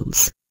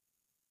 molecules.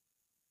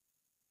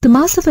 The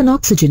mass of an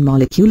oxygen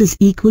molecule is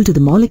equal to the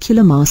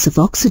molecular mass of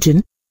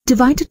oxygen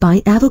divided by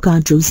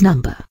Avogadro's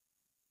number.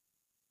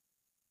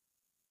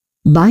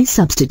 By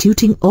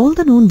substituting all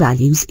the known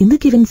values in the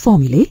given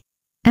formulae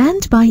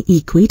and by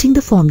equating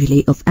the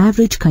formulae of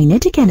average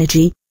kinetic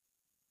energy,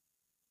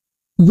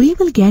 we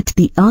will get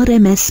the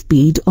RMS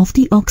speed of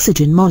the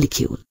oxygen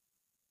molecule.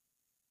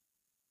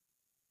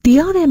 The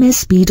RMS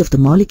speed of the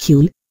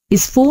molecule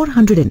is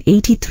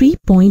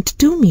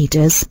 483.2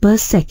 meters per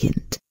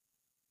second.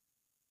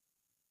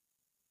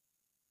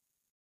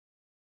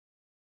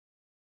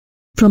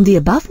 From the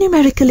above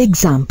numerical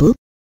example,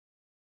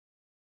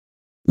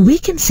 we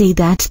can say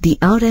that the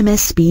RMS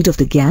speed of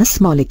the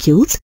gas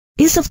molecules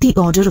is of the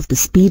order of the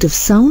speed of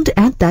sound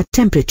at that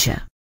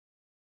temperature.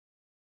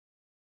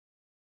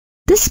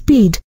 This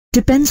speed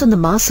depends on the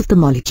mass of the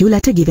molecule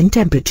at a given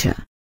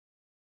temperature.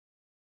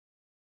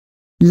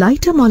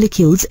 Lighter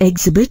molecules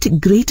exhibit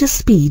greater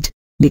speed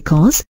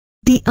because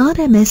the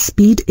RMS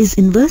speed is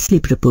inversely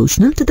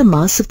proportional to the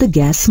mass of the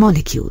gas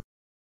molecule.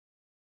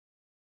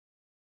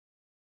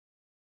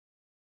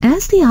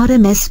 As the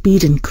RMS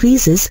speed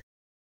increases,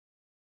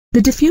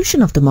 the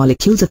diffusion of the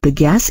molecules of the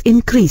gas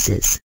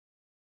increases.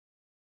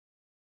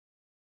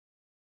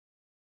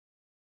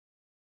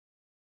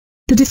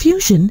 The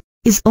diffusion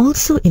is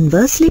also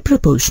inversely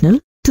proportional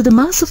to the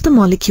mass of the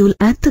molecule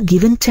at the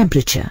given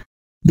temperature,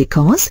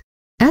 because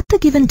at the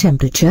given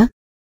temperature,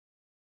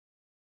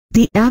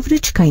 the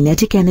average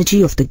kinetic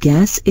energy of the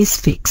gas is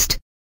fixed.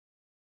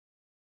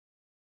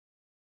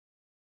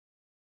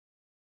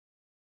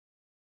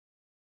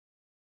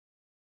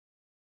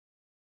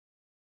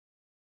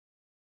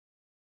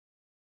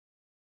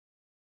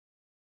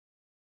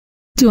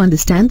 To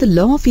understand the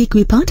law of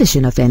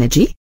equipartition of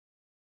energy,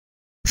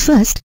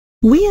 first,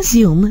 we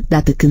assume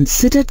that the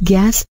considered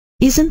gas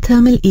is in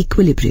thermal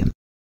equilibrium,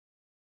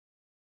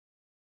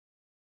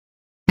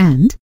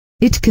 and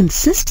it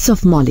consists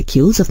of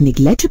molecules of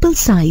negligible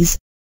size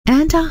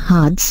and are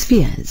hard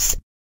spheres.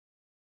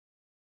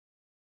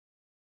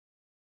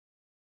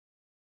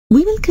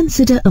 We will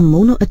consider a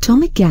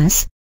monoatomic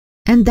gas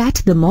and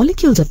that the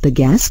molecules of the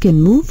gas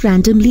can move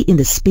randomly in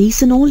the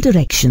space in all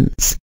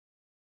directions.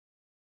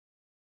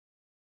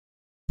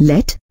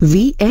 Let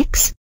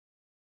Vx,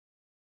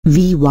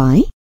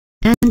 Vy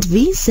and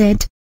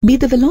Vz be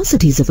the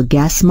velocities of a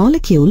gas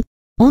molecule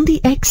on the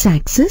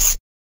x-axis,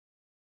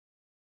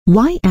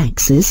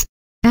 y-axis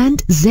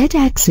and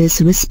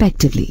z-axis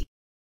respectively.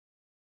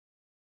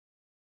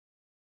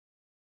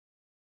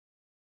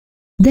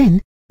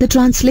 Then, the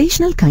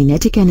translational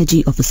kinetic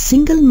energy of a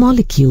single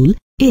molecule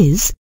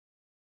is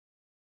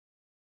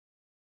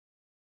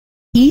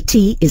Et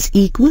is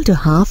equal to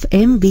half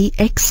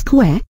mvx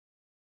square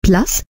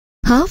plus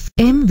half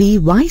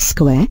mvy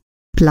square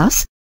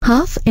plus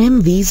half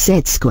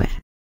mvz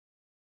square.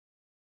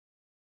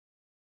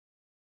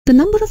 The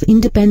number of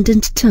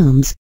independent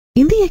terms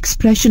in the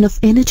expression of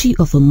energy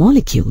of a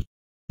molecule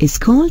is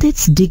called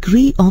its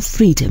degree of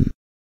freedom.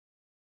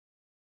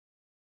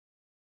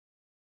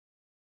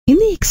 In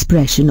the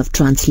expression of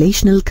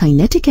translational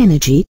kinetic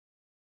energy,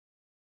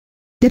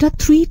 there are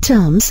 3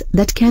 terms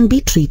that can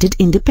be treated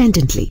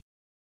independently.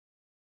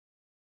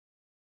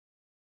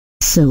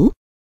 So,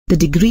 the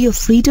degree of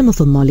freedom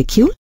of a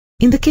molecule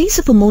in the case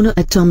of a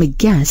monoatomic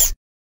gas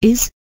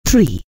is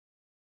 3.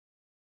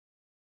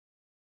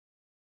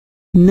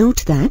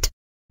 Note that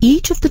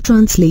each of the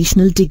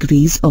translational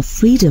degrees of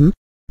freedom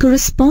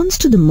corresponds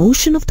to the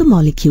motion of the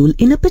molecule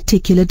in a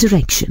particular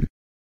direction.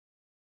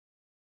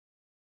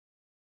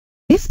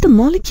 If the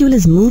molecule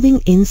is moving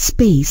in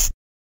space,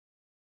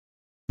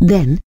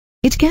 then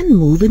it can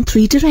move in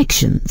 3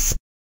 directions.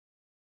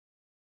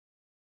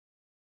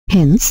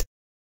 Hence,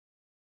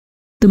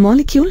 the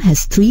molecule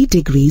has 3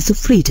 degrees of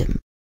freedom.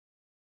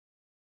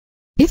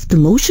 If the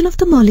motion of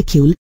the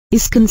molecule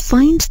is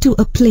confined to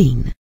a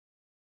plane,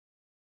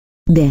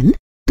 then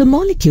the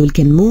molecule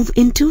can move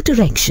in 2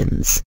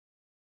 directions.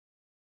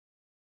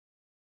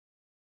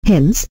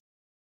 Hence,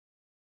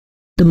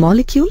 the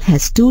molecule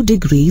has 2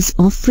 degrees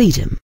of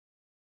freedom.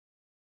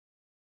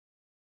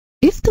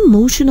 If the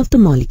motion of the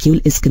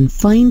molecule is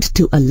confined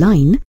to a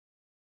line,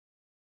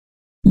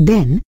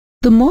 then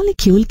the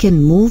molecule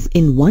can move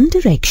in 1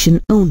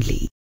 direction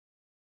only.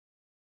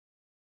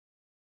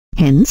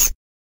 Hence,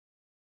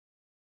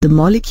 the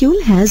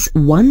molecule has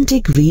 1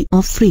 degree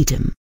of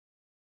freedom.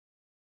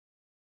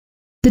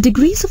 The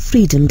degrees of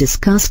freedom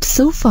discussed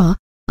so far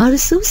are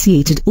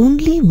associated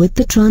only with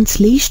the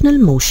translational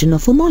motion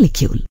of a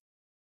molecule.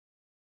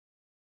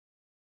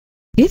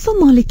 If a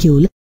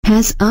molecule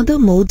has other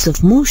modes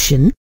of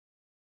motion,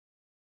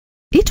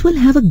 it will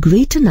have a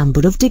greater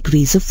number of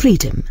degrees of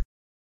freedom.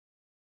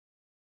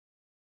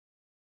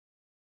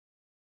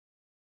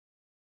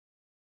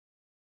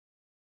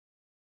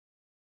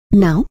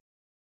 Now,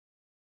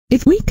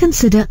 if we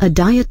consider a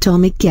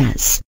diatomic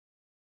gas,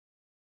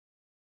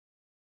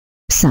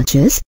 such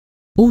as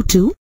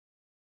O2,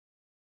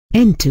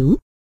 N2,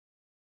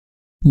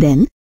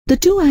 then the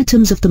 2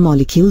 atoms of the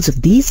molecules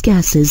of these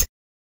gases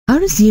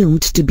are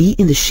assumed to be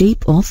in the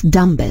shape of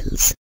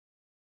dumbbells.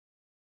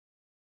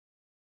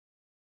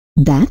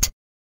 That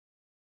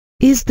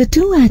is, the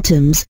 2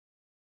 atoms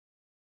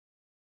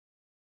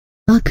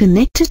are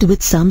connected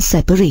with some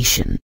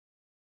separation.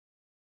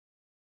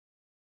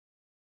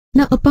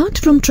 Now, apart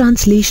from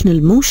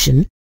translational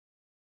motion,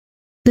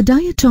 the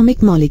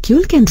diatomic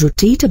molecule can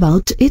rotate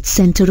about its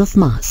center of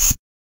mass.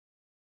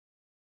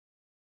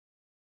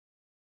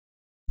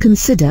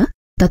 Consider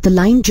that the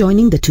line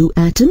joining the 2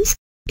 atoms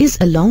is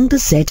along the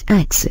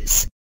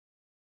z-axis.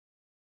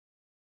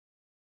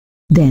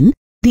 Then,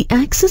 the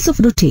axis of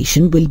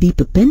rotation will be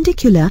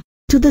perpendicular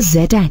to the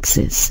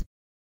z-axis.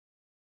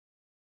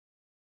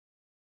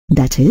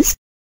 That is,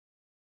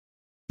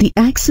 the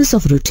axis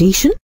of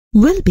rotation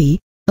will be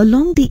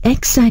along the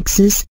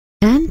x-axis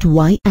and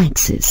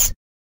y-axis.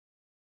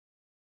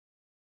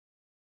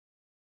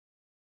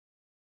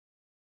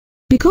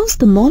 Because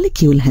the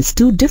molecule has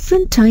 2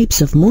 different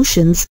types of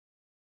motions,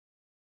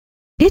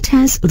 it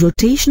has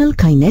rotational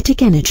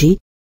kinetic energy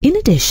in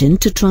addition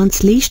to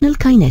translational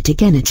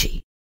kinetic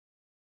energy.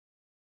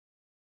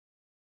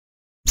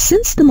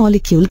 Since the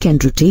molecule can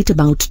rotate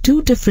about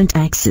 2 different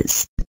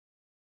axes,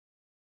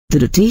 the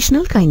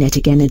rotational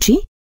kinetic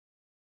energy,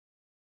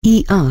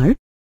 ER,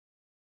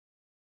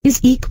 is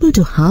equal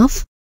to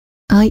half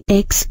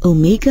Ix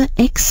omega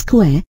x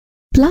square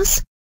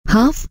plus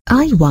half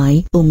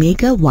Iy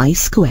omega y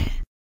square.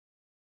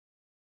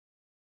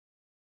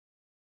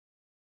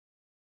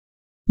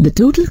 The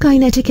total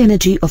kinetic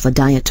energy of a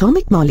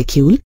diatomic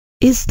molecule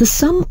is the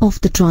sum of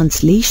the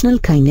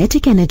translational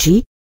kinetic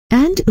energy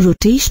and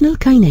rotational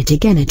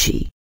kinetic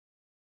energy.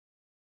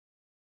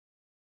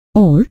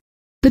 Or,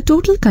 the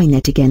total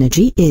kinetic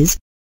energy is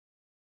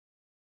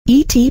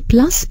Et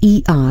plus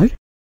Er,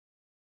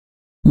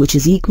 which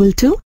is equal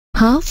to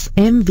half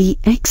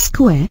mvx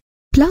square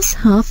plus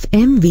half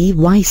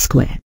mvy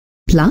square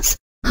plus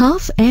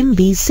half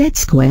mvz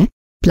square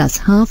plus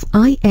half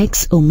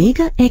Ix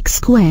omega x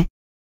square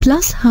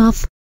plus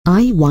half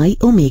Iy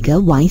omega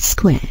y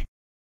square.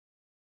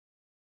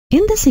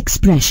 In this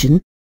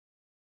expression,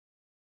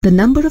 the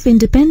number of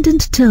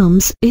independent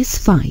terms is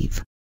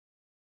 5.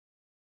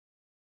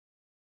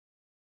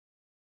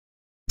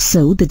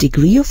 So, the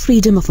degree of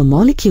freedom of a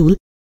molecule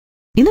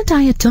in a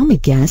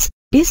diatomic gas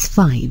is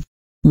 5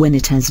 when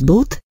it has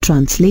both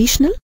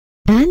translational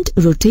and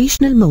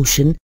rotational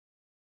motion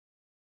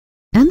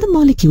and the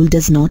molecule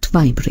does not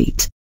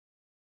vibrate.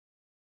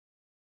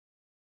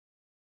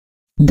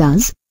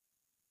 Thus,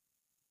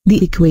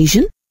 the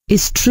equation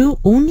is true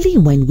only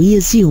when we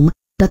assume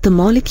that the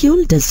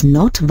molecule does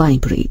not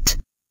vibrate.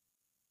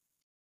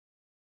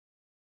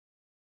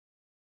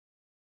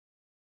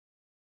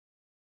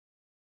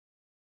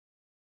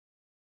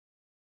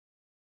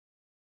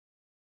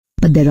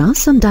 But there are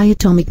some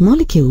diatomic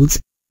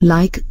molecules,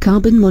 like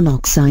carbon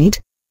monoxide,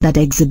 that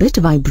exhibit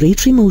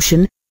vibratory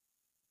motion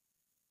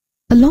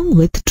along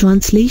with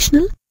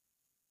translational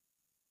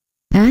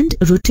and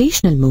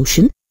rotational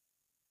motion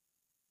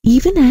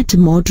even at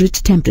moderate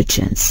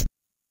temperatures.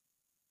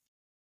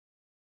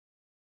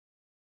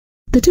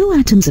 The 2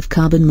 atoms of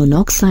carbon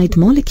monoxide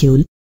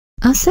molecule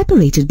are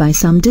separated by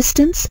some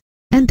distance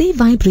and they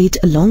vibrate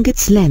along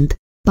its length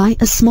by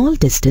a small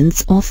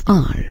distance of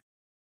r.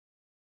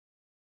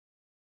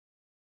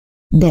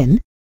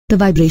 Then, the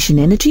vibration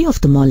energy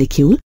of the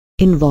molecule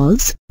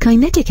involves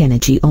kinetic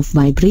energy of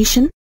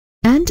vibration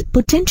and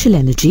potential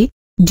energy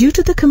due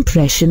to the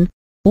compression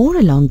or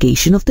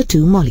elongation of the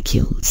 2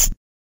 molecules.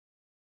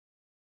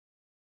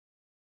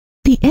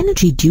 The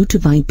energy due to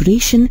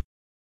vibration,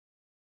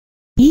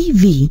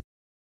 EV,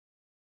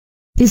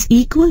 is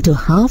equal to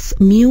half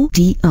mu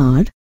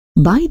dr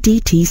by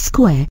dt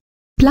square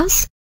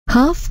plus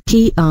half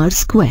kr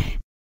square,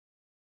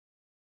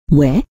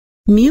 where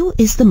mu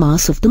is the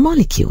mass of the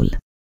molecule,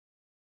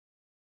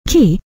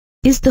 k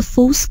is the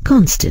force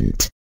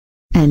constant,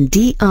 and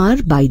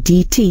dr by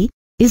dt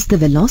is the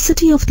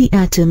velocity of the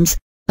atoms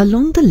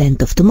along the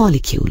length of the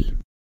molecule.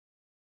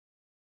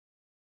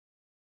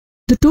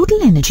 The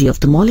total energy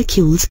of the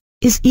molecules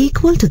is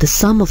equal to the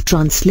sum of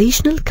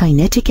translational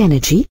kinetic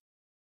energy,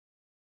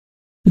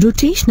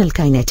 rotational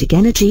kinetic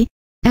energy,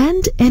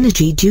 and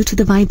energy due to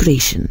the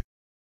vibration.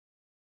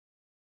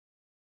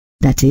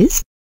 That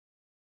is,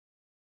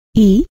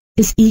 E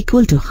is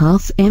equal to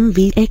half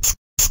mvx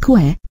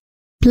square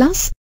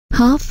plus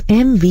half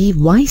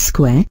mvy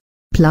square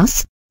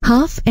plus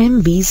half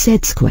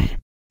mvz square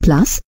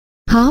plus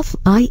half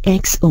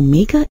ix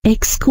omega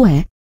x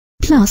square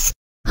plus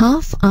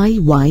half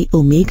iy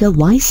omega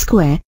y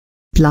square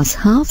plus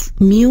half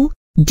mu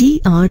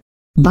dr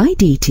by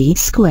dt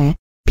square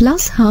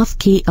plus half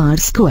kr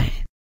square.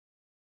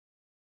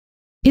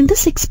 In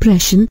this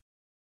expression,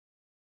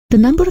 the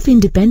number of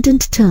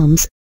independent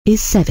terms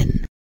is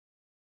 7.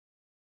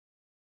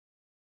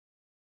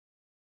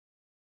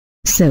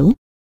 So,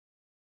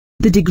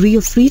 the degree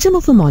of freedom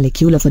of a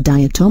molecule of a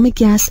diatomic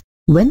gas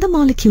when the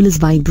molecule is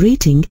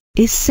vibrating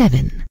is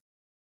 7.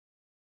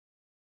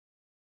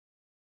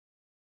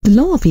 The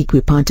law of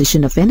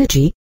equipartition of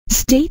energy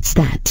states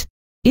that,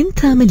 in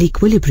thermal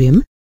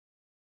equilibrium,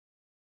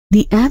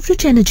 the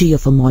average energy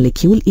of a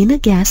molecule in a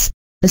gas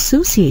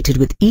associated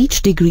with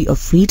each degree of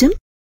freedom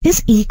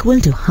is equal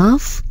to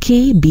half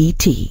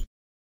kBt.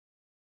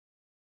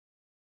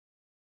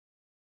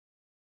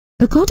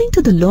 According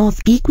to the law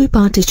of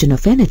equipartition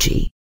of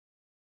energy,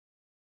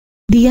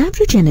 the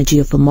average energy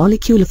of a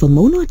molecule of a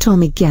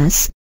monoatomic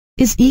gas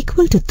is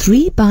equal to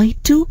 3 by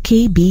 2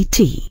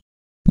 kBt,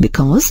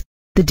 because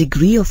the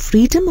degree of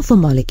freedom of a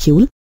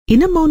molecule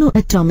in a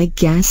monoatomic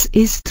gas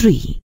is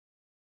 3.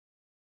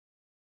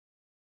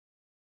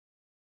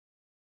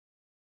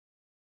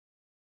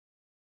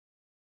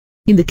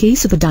 In the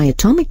case of a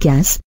diatomic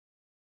gas,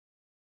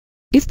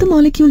 if the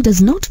molecule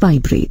does not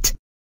vibrate,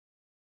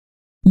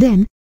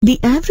 then the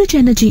average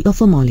energy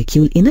of a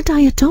molecule in a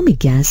diatomic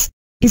gas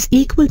is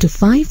equal to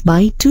 5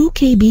 by 2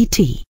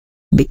 kBt,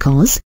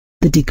 because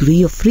the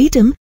degree of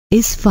freedom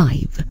is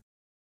 5.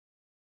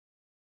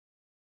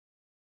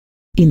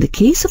 In the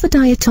case of a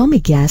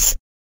diatomic gas,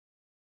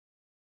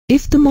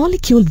 if the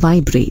molecule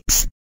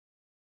vibrates,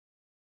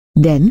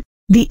 then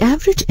the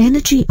average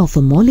energy of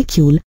a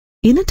molecule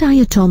in a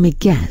diatomic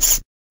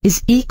gas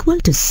is equal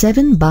to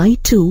 7 by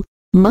 2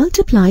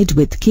 multiplied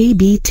with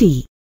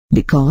kBt,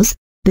 because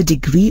the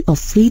degree of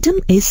freedom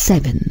is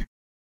 7.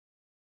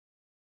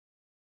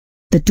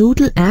 The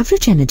total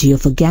average energy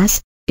of a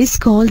gas is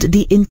called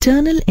the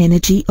internal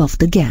energy of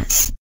the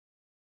gas.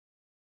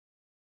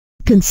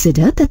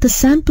 Consider that the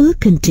sample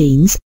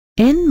contains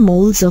n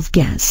moles of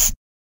gas.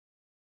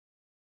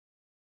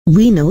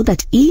 We know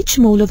that each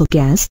mole of a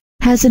gas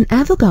has an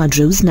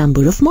Avogadro's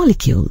number of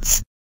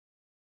molecules.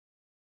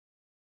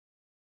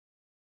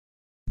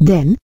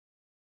 Then,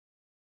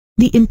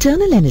 the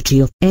internal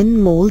energy of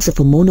n moles of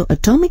a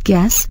monoatomic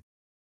gas,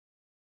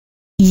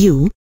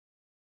 U,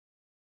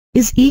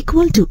 is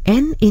equal to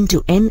n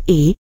into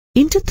Na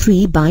into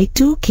 3 by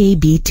 2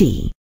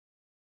 kBt.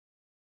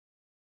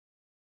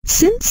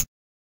 Since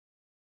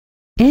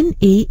Na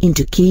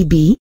into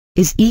Kb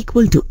is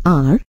equal to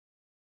R,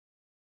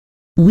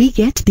 we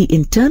get the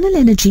internal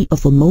energy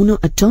of a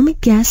monoatomic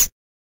gas,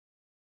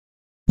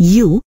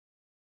 U,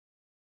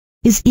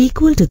 is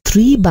equal to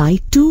 3 by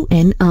 2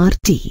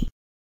 nRT.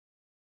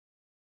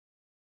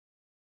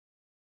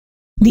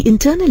 The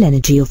internal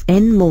energy of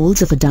n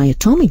moles of a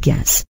diatomic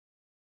gas,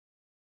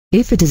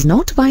 if it is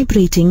not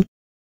vibrating,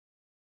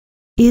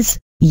 is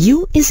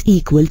U is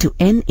equal to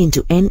n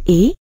into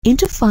Na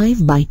into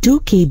 5 by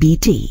 2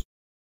 kBt.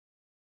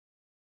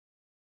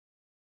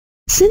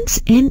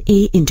 Since Na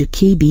into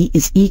Kb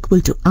is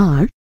equal to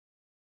R,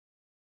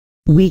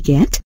 we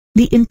get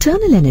the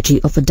internal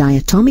energy of a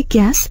diatomic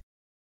gas,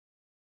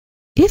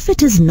 if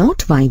it is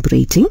not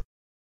vibrating,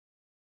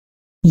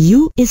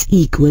 U is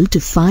equal to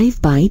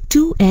 5 by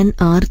 2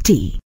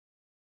 nRT.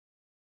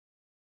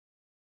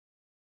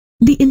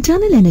 The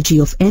internal energy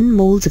of n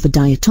moles of a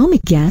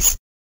diatomic gas,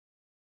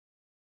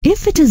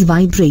 if it is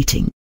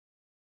vibrating,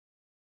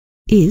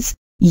 is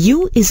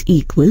U is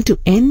equal to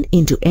n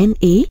into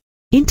Na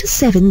into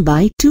 7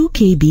 by 2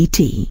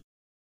 kBt.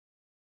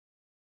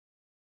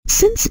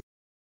 Since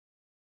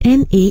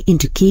Na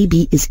into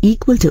Kb is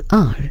equal to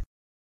R,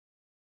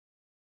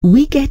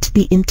 we get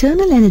the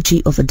internal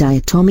energy of a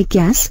diatomic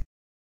gas,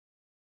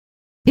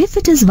 if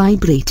it is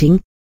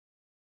vibrating,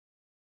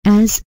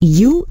 as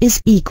U is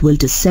equal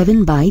to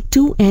 7 by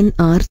 2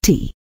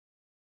 nRT.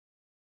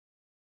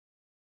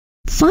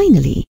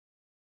 Finally,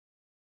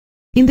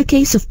 in the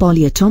case of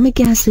polyatomic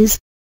gases,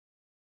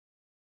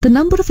 the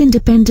number of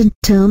independent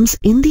terms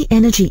in the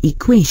energy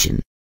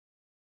equation,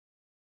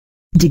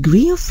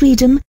 degree of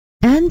freedom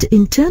and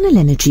internal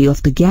energy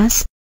of the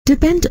gas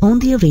depend on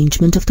the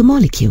arrangement of the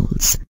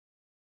molecules.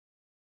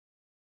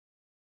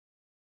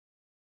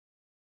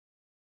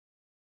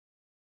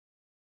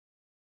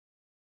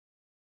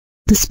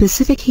 The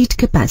specific heat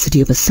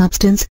capacity of a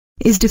substance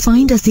is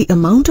defined as the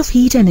amount of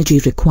heat energy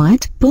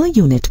required per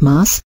unit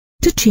mass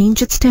to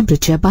change its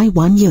temperature by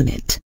 1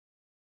 unit.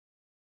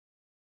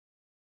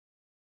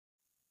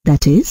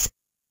 That is,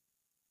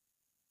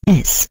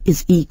 S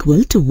is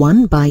equal to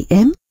 1 by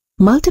m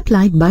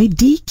multiplied by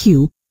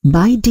dq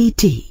by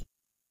dt,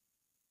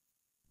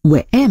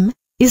 where m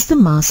is the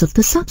mass of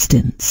the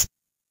substance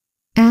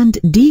and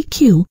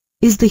dq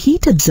is the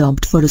heat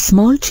absorbed for a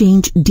small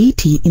change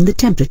dt in the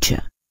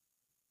temperature.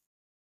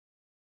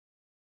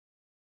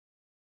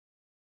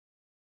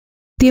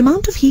 The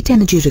amount of heat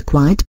energy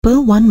required per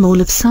 1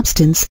 mole of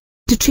substance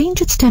to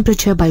change its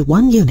temperature by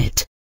 1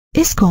 unit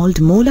is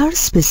called molar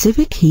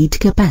specific heat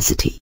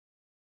capacity.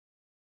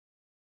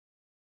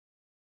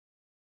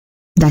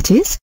 That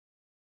is,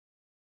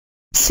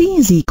 C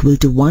is equal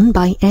to 1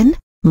 by n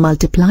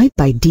multiplied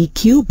by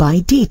dq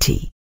by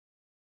dt,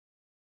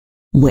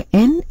 where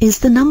n is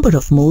the number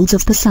of moles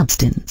of the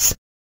substance.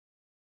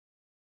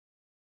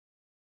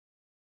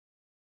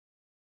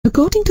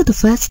 According to the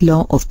first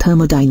law of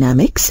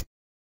thermodynamics,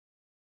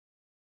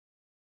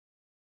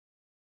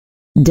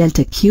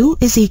 delta Q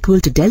is equal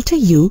to delta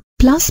U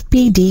plus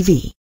P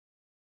dV,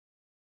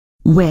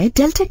 where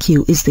delta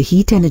Q is the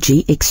heat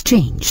energy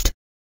exchanged,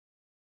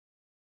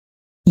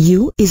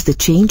 U is the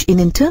change in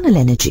internal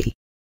energy,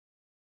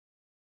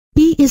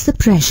 P is the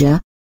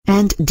pressure,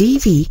 and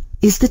dV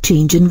is the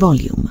change in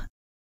volume.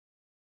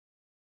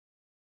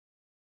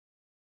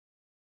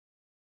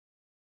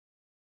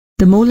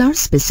 The molar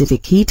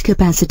specific heat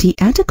capacity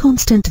at a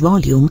constant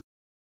volume,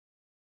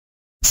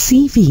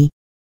 CV,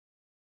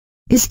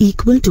 is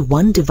equal to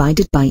 1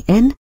 divided by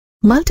n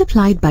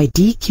multiplied by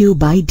dq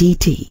by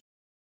dt.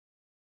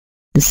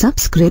 The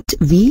subscript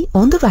V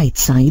on the right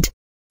side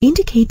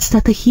indicates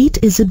that the heat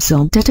is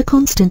absorbed at a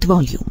constant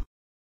volume.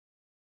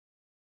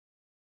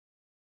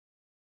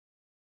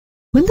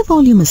 When the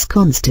volume is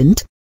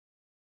constant,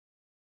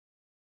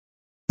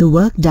 the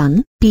work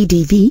done,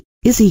 PdV,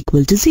 is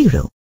equal to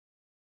 0.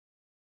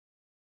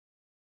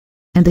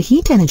 And the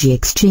heat energy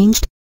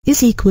exchanged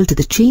is equal to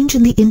the change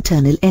in the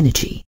internal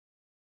energy.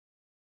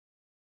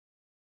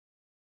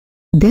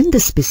 Then the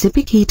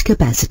specific heat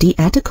capacity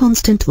at a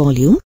constant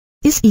volume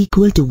is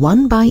equal to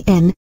 1 by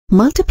n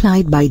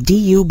multiplied by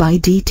du by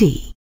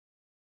dt.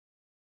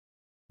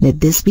 Let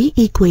this be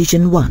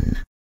equation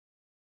 1.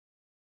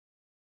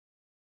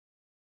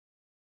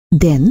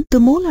 Then the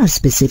molar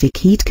specific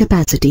heat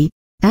capacity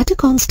at a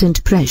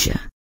constant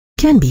pressure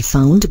can be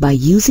found by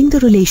using the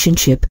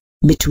relationship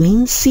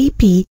between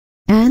Cp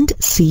and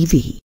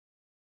Cv.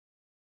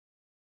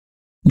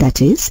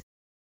 That is,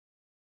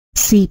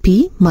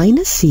 Cp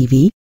minus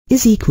Cv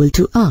is equal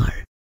to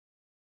R.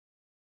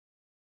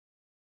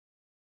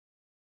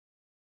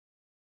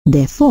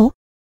 Therefore,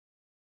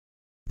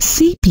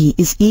 Cp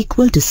is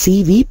equal to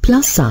Cv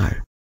plus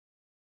R.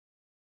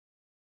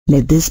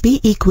 Let this be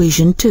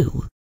equation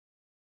 2.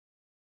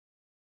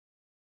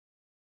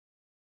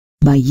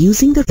 By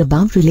using the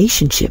above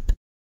relationship,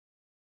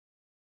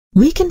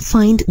 we can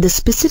find the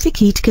specific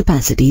heat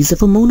capacities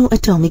of a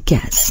monoatomic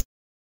gas.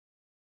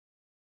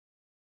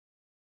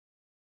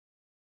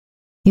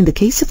 In the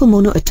case of a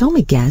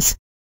monoatomic gas,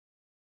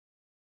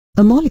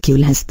 a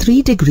molecule has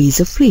 3 degrees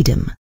of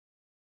freedom.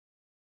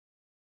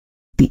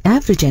 The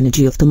average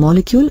energy of the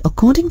molecule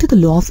according to the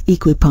law of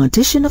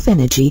equipartition of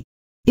energy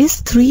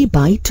is 3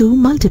 by 2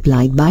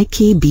 multiplied by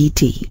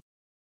kBT.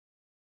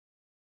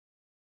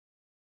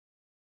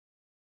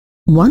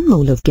 1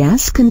 mole of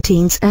gas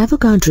contains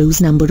Avogadro's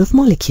number of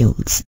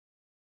molecules.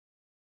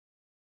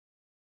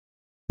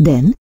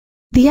 Then,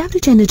 the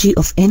average energy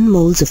of n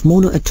moles of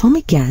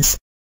monoatomic gas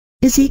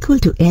is equal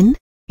to n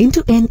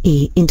into Na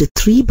into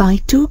 3 by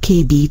 2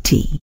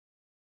 kBT.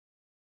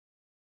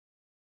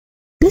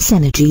 This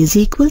energy is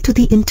equal to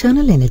the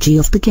internal energy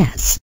of the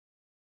gas.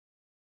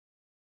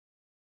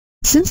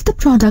 Since the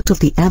product of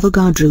the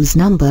Avogadro's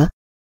number,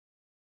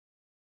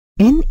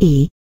 Na,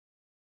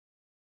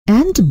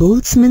 and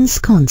Boltzmann's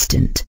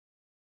constant,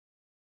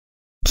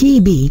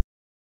 Kb,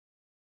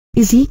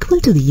 is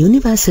equal to the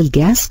universal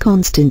gas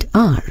constant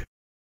R,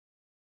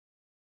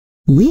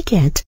 we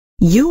get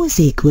U is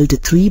equal to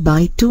 3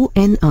 by 2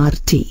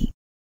 nRT.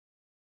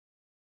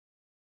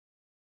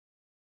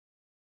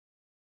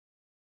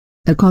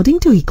 According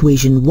to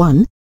equation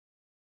 1,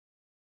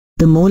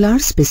 the molar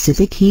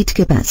specific heat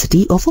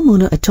capacity of a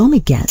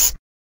monoatomic gas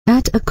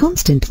at a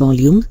constant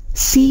volume,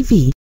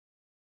 Cv,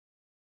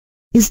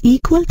 is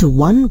equal to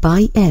 1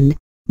 by n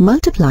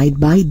multiplied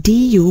by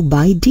du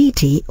by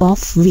dt of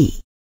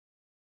V.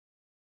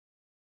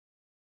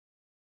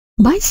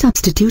 By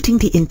substituting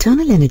the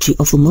internal energy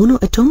of a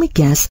monoatomic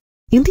gas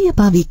in the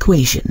above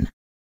equation,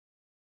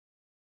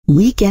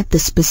 we get the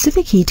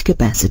specific heat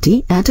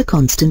capacity at a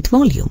constant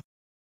volume.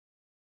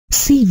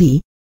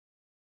 Cv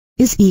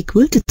is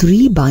equal to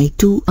 3 by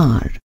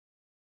 2R.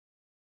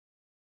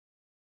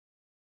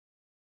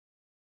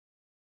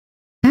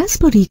 As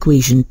per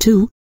equation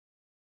 2,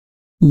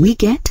 we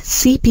get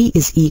Cp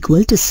is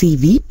equal to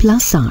Cv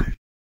plus R.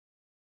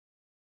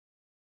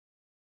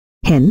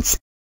 Hence,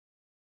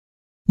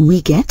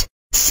 we get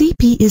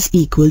Cp is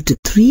equal to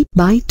 3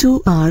 by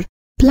 2R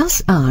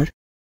plus R,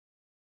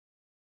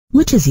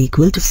 which is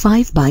equal to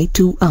 5 by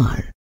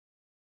 2R.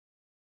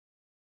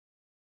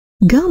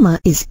 Gamma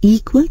is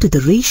equal to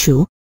the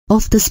ratio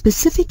of the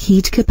specific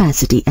heat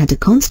capacity at a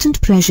constant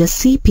pressure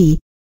Cp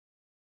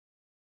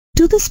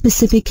to the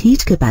specific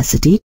heat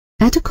capacity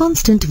at a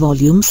constant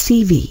volume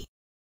Cv.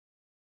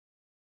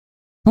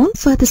 On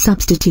further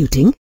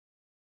substituting,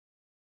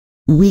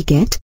 we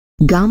get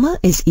gamma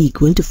is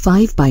equal to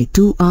 5 by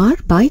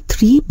 2R by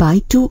 3 by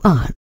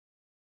 2R,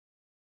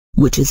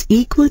 which is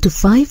equal to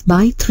 5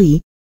 by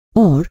 3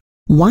 or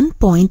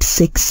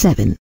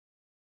 1.67.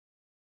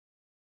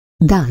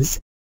 Thus,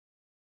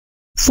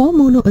 for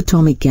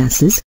monoatomic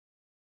gases,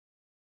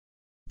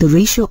 the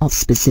ratio of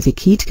specific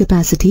heat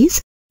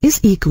capacities is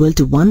equal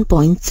to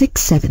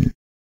 1.67.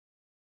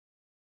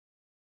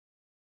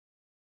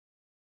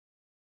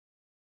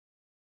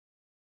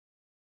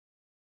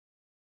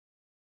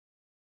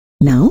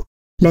 Now,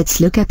 let's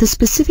look at the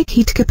specific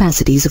heat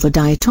capacities of a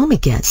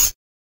diatomic gas.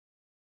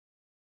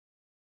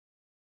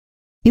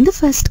 In the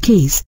first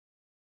case,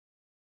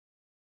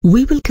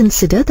 we will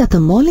consider that the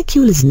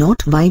molecule is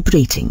not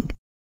vibrating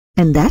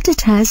and that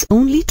it has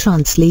only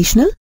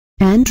translational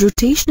and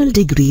rotational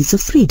degrees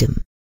of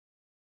freedom.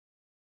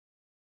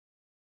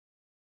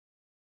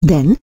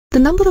 Then, the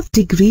number of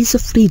degrees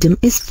of freedom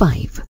is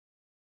 5.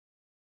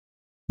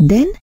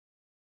 Then,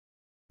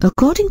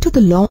 according to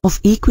the law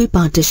of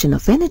equipartition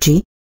of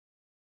energy,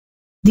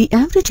 the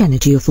average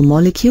energy of a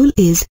molecule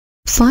is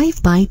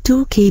 5 by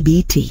 2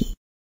 kBt.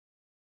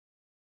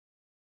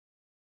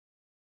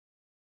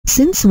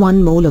 Since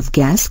 1 mole of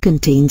gas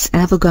contains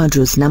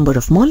Avogadro's number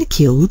of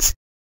molecules,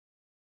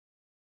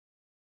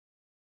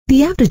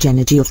 the average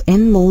energy of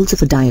n moles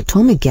of a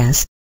diatomic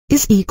gas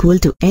is equal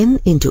to n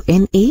into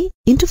Na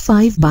into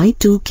 5 by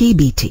 2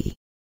 kBt.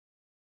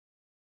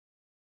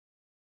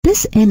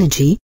 This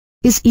energy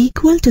is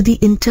equal to the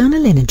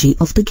internal energy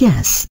of the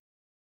gas.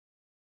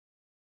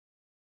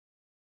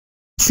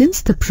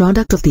 Since the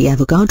product of the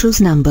Avogadro's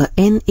number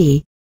Na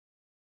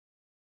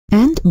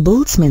and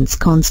Boltzmann's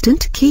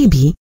constant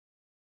Kb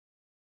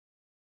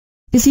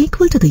is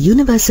equal to the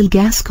universal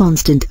gas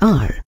constant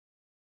R,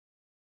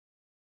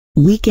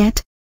 we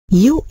get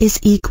U is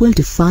equal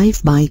to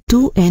 5 by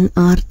 2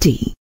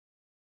 nRT.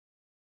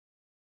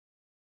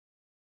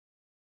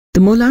 The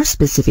molar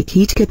specific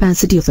heat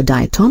capacity of a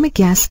diatomic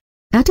gas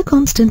at a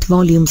constant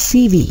volume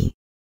Cv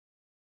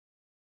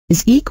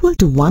is equal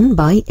to 1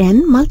 by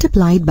N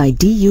multiplied by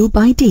du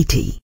by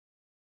dt.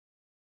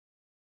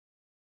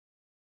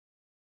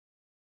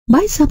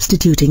 By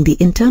substituting the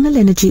internal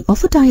energy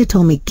of a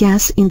diatomic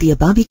gas in the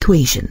above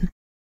equation,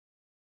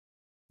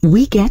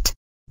 we get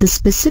the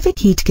specific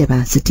heat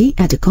capacity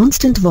at a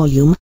constant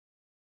volume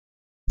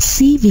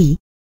Cv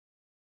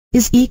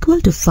is equal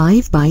to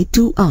 5 by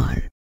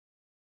 2R.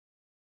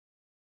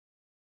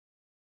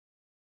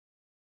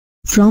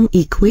 From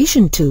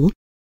equation 2,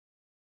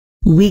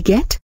 we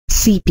get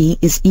Cp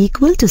is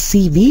equal to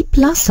Cv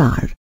plus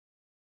R.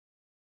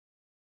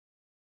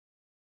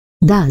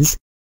 Thus,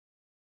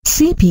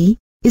 Cp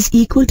is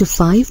equal to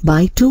 5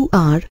 by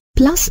 2R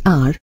plus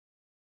R,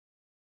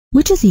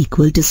 which is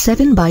equal to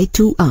 7 by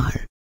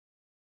 2R.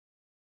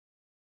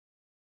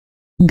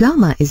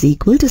 Gamma is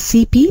equal to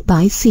Cp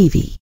by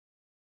Cv.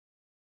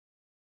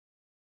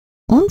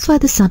 On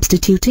further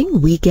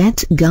substituting, we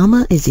get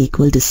gamma is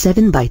equal to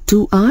 7 by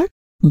 2R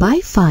by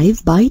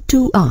 5 by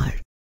 2R,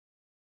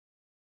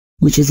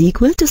 which is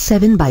equal to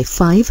 7 by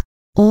 5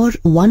 or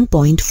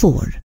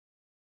 1.4.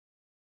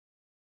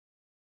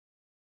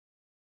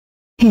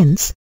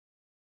 Hence,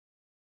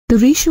 the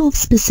ratio of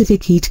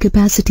specific heat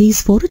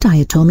capacities for a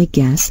diatomic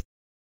gas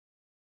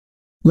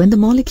when the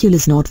molecule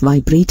is not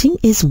vibrating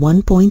is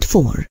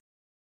 1.4.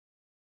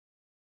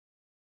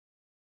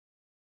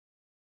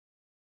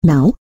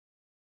 Now,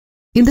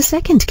 in the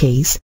second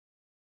case,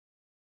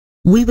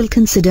 we will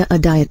consider a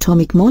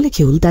diatomic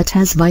molecule that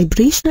has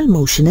vibrational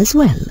motion as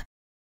well.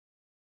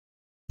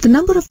 The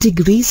number of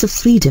degrees of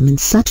freedom in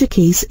such a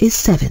case is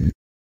 7.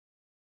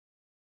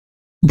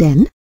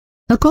 Then,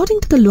 according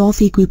to the law of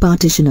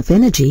equipartition of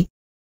energy,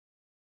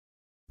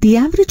 the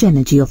average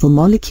energy of a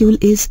molecule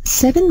is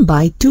 7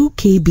 by 2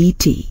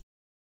 kBt.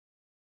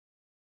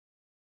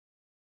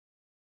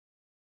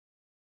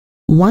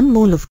 1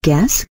 mole of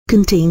gas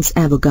contains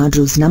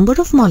Avogadro's number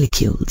of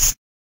molecules.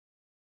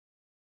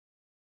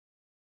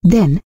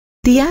 Then,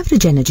 the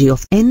average energy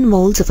of n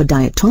moles of a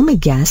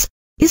diatomic gas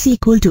is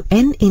equal to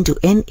n into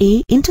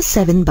Na into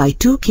 7 by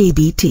 2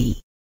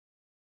 kBt.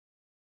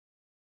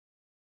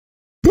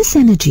 This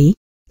energy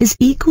is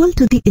equal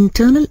to the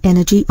internal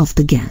energy of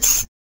the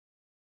gas.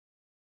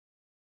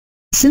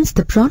 Since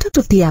the product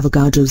of the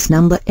Avogadro's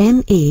number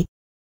Na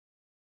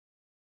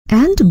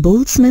and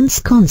Boltzmann's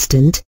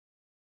constant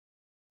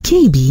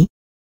Kb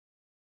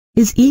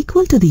is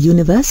equal to the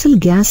universal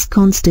gas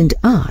constant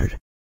R,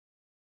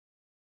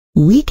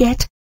 we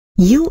get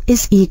U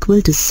is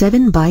equal to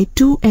 7 by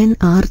 2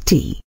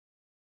 nRT.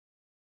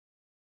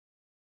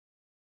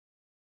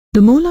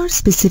 The molar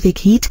specific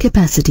heat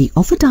capacity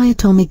of a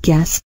diatomic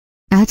gas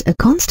at a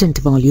constant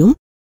volume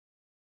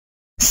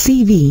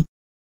CV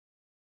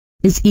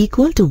is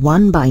equal to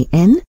 1 by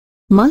N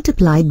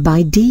multiplied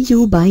by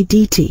du by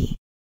dt.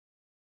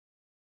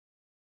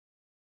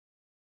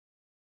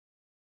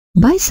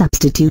 By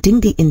substituting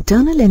the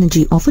internal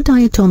energy of a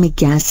diatomic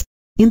gas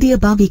in the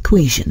above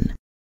equation,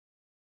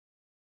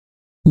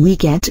 we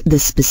get the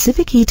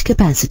specific heat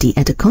capacity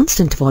at a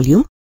constant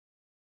volume.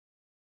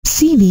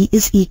 CV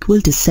is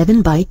equal to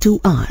 7 by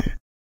 2R.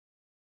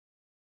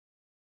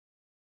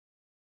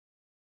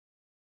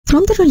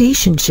 From the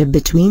relationship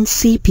between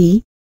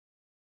Cp,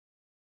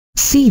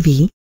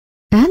 Cv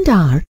and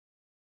R,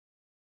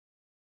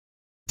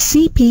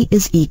 Cp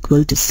is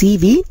equal to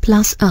Cv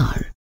plus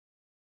R.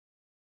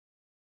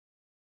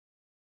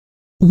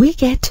 We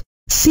get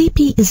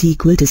Cp is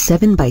equal to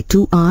 7 by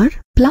 2R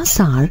plus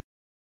R,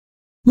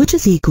 which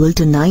is equal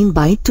to 9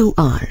 by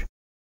 2R.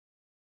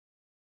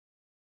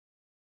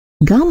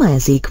 Gamma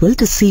is equal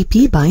to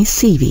Cp by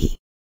Cv.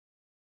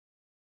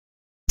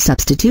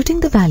 Substituting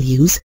the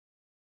values,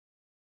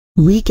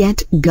 we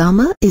get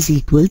gamma is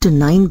equal to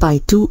 9 by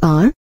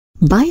 2R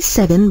by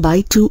 7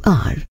 by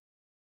 2R,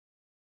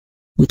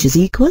 which is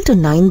equal to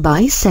 9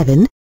 by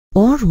 7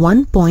 or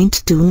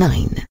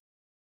 1.29.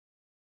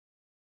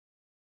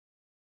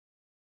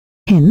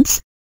 Hence,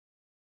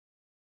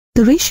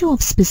 the ratio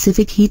of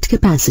specific heat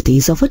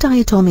capacities of a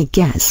diatomic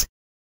gas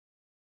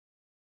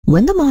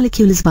when the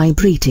molecule is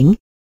vibrating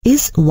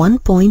is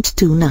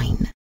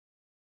 1.29.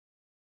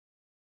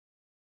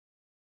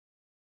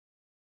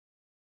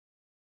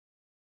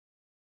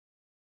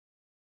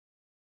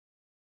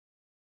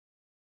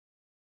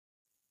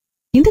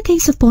 In the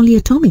case of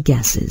polyatomic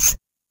gases,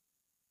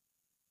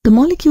 the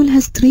molecule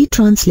has 3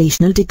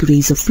 translational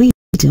degrees of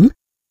freedom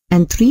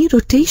and 3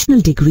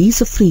 rotational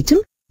degrees of freedom,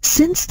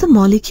 since the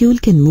molecule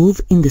can move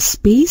in the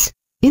space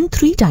in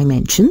 3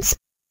 dimensions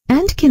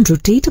and can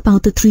rotate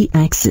about the 3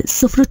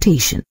 axes of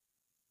rotation.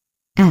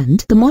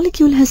 And the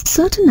molecule has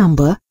certain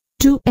number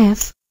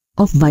 2f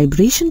of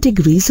vibration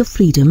degrees of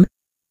freedom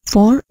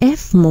for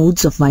f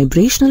modes of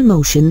vibrational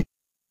motion.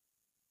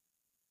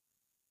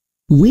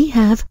 We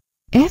have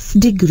f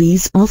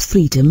degrees of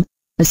freedom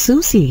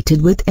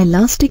associated with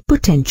elastic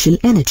potential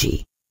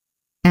energy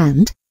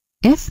and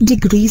f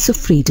degrees of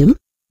freedom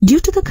due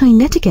to the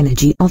kinetic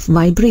energy of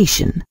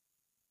vibration,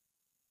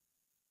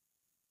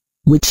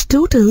 which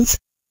totals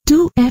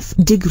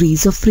 2f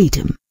degrees of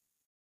freedom.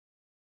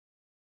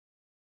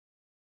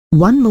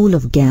 1 mole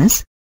of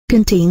gas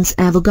contains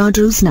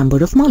Avogadro's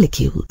number of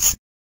molecules.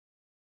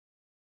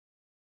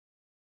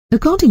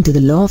 According to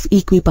the law of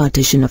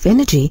equipartition of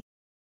energy,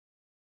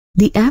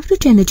 the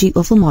average energy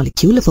of a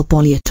molecule of a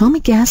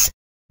polyatomic gas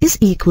is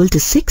equal to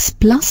 6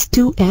 plus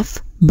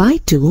 2f by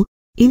 2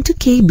 into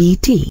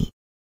kBt,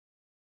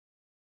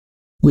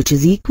 which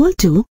is equal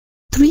to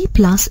 3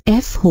 plus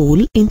f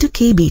whole into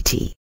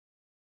kBt.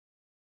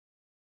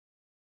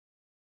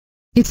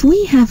 If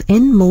we have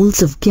n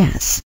moles of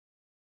gas,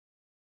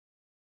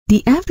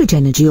 the average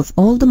energy of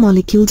all the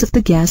molecules of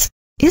the gas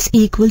is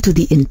equal to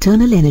the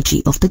internal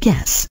energy of the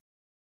gas.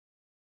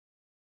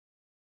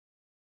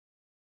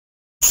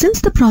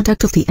 Since the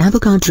product of the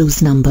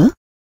Avogadro's number,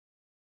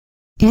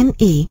 Na,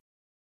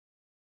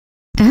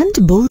 and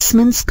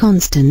Boltzmann's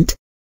constant,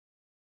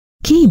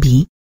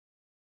 Kb,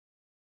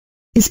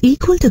 is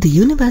equal to the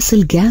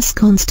universal gas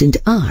constant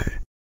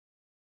R,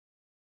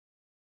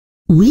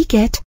 we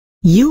get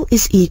U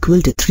is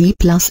equal to 3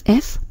 plus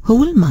F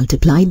whole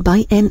multiplied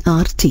by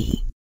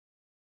nRT.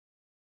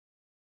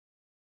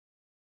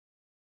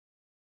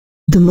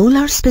 The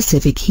molar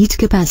specific heat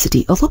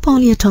capacity of a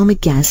polyatomic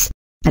gas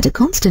at a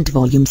constant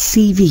volume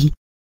Cv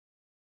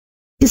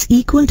is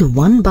equal to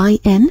 1 by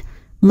N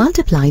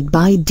multiplied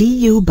by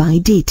du by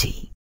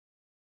dt.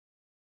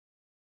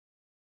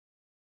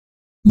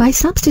 By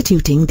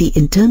substituting the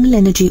internal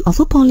energy of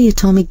a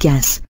polyatomic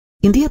gas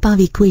in the above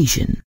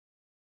equation,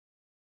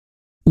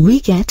 we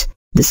get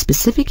the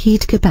specific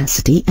heat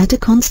capacity at a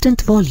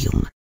constant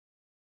volume.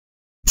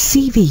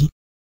 Cv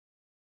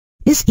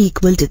is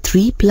equal to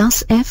 3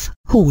 plus F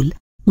whole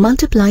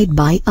multiplied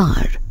by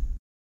R.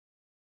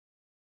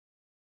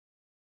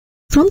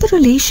 From the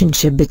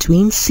relationship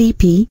between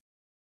Cp,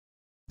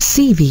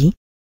 Cv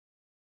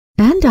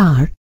and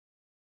R,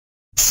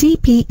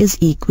 Cp is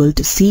equal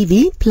to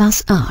Cv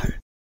plus R.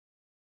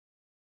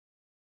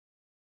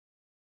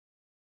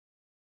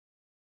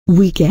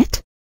 We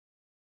get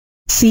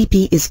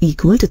Cp is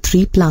equal to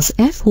 3 plus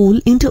F whole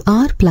into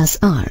R plus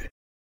R,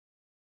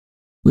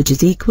 which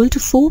is equal to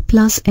 4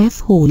 plus F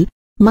whole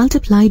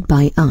multiplied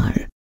by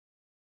R.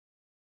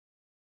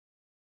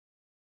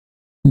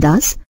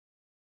 Thus,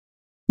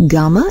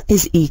 gamma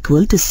is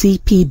equal to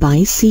Cp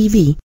by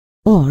Cv,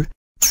 or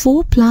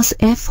 4 plus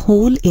F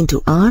whole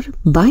into R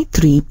by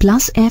 3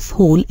 plus F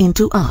whole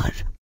into R.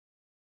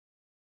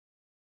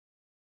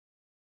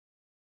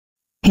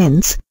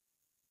 Hence,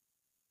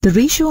 the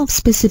ratio of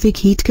specific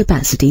heat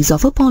capacities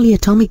of a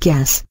polyatomic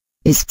gas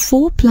is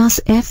 4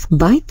 plus F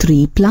by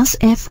 3 plus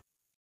F.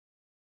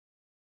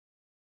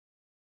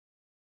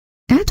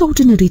 At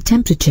ordinary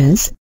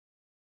temperatures,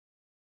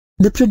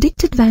 the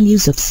predicted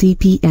values of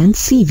Cp and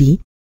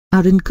Cv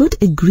are in good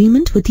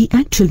agreement with the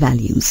actual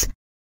values,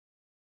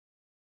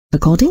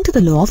 according to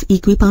the law of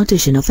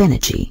equipartition of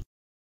energy.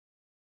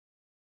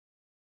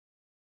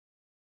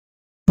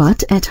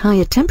 But at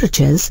higher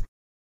temperatures,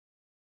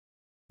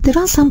 there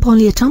are some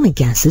polyatomic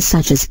gases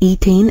such as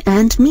ethane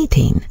and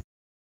methane,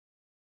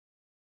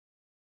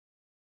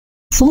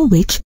 for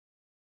which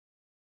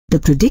the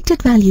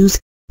predicted values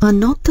are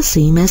not the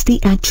same as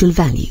the actual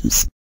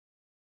values.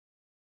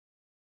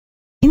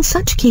 In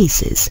such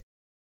cases,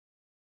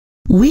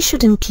 we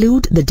should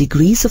include the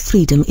degrees of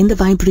freedom in the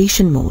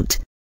vibration mode.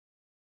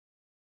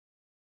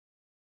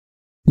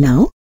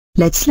 Now,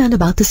 let's learn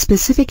about the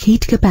specific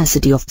heat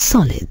capacity of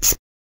solids.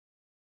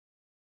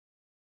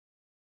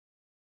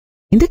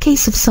 In the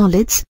case of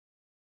solids,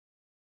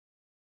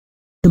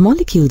 the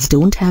molecules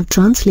don't have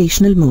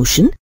translational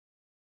motion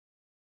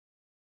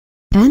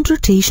and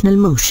rotational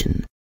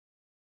motion.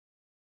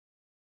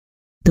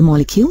 The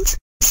molecules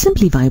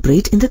simply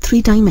vibrate in the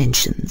 3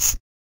 dimensions.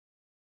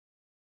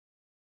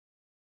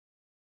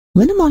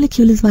 When a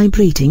molecule is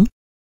vibrating,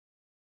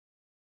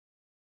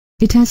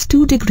 it has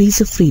 2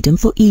 degrees of freedom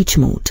for each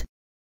mode.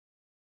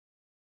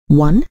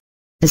 One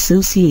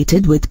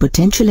associated with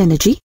potential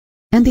energy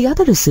and the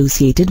other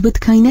associated with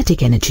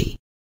kinetic energy.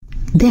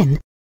 Then,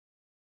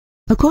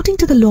 according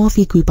to the law of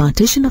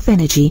equipartition of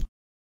energy,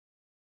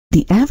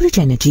 the average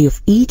energy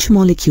of each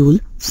molecule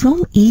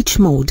from each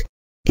mode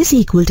is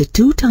equal to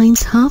 2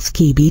 times half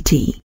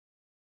kBT.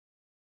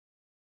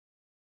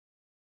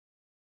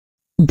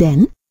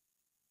 Then,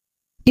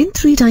 in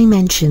 3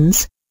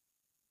 dimensions,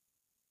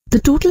 the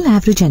total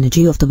average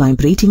energy of the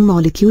vibrating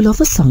molecule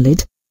of a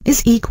solid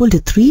is equal to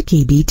 3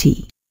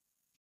 kBT.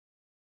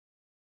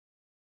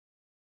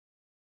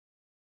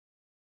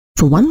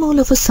 For 1 mole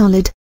of a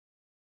solid,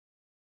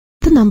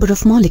 the number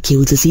of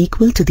molecules is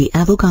equal to the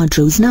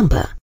Avogadro's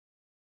number,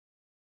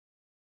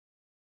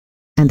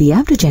 and the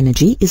average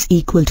energy is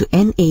equal to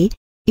Na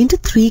into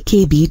 3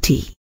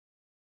 kBT.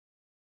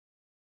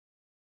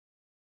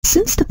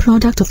 Since the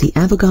product of the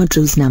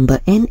Avogadro's number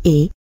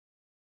Na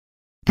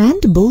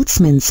and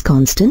Boltzmann's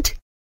constant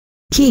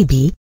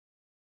Kb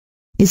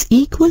is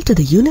equal to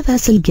the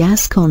universal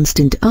gas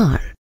constant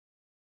R,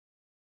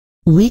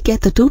 we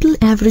get the total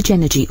average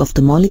energy of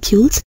the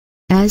molecules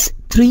as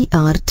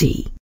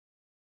 3RT.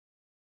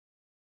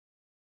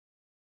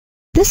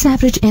 This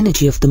average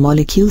energy of the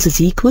molecules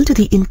is equal to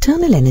the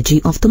internal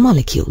energy of the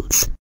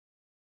molecules.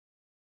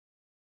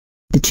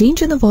 The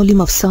change in the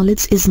volume of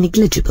solids is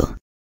negligible,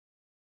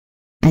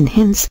 and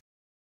hence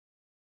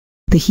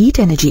the heat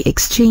energy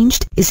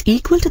exchanged is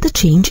equal to the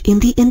change in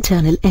the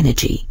internal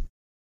energy.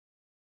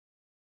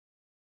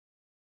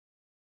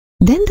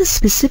 Then the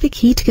specific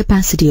heat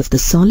capacity of the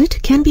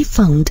solid can be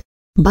found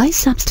by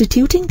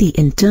substituting the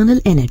internal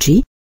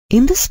energy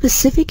in the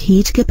specific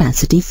heat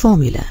capacity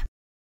formula.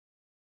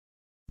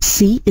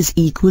 C is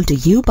equal to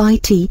U by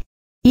T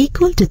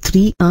equal to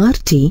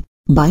 3RT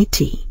by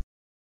T.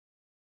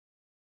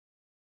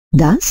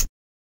 Thus,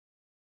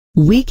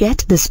 we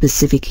get the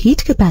specific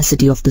heat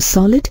capacity of the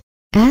solid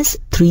as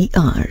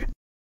 3R.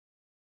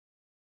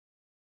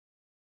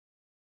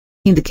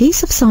 In the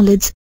case of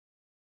solids,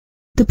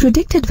 the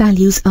predicted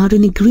values are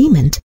in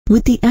agreement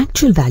with the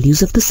actual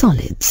values of the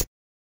solids.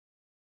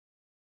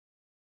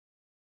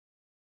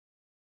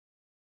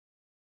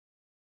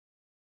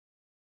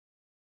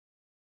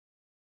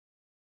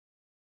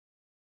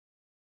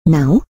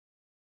 Now,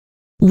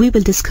 we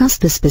will discuss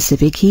the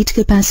specific heat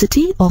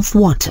capacity of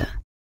water.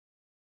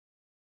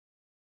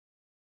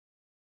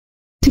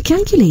 To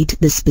calculate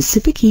the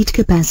specific heat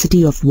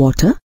capacity of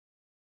water,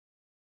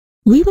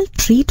 we will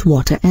treat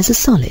water as a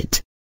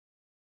solid.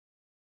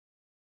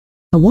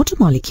 A water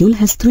molecule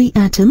has 3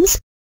 atoms,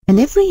 and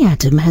every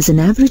atom has an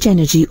average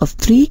energy of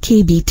 3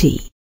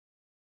 kBT.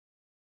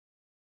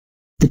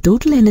 The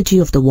total energy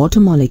of the water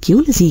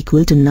molecule is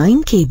equal to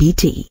 9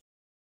 kBT.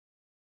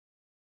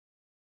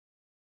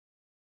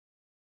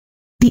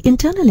 The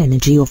internal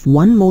energy of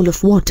 1 mole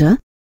of water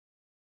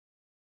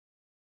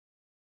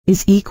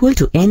is equal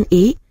to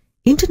Na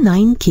into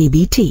 9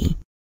 kBT,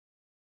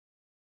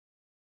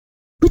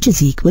 which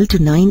is equal to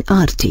 9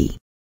 RT.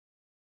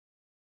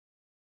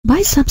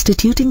 By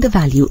substituting the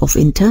value of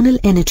internal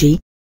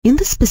energy in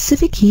the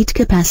specific heat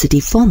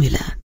capacity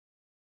formula,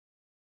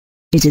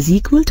 it is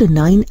equal to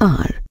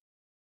 9R.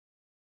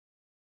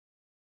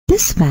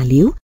 This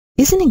value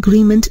is in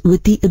agreement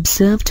with the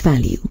observed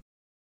value.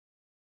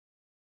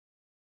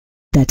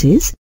 That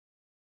is,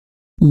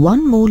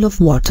 1 mole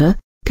of water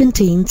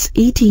contains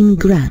 18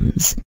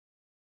 grams,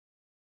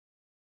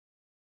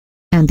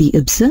 and the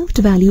observed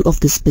value of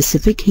the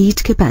specific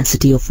heat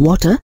capacity of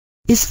water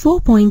is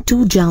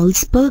 4.2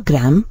 joules per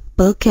gram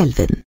per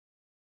Kelvin.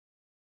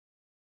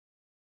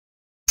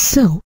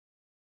 So,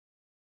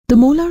 the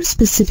molar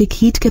specific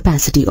heat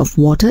capacity of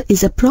water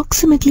is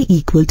approximately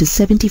equal to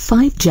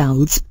 75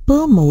 joules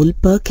per mole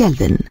per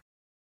Kelvin.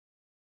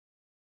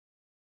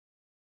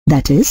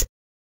 That is,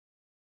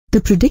 the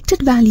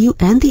predicted value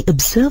and the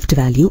observed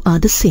value are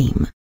the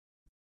same.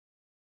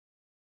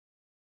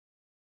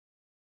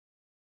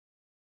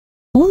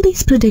 All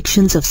these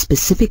predictions of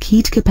specific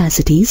heat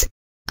capacities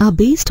are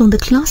based on the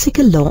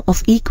classical law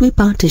of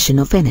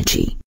equipartition of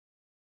energy,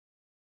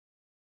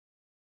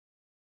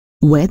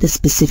 where the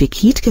specific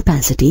heat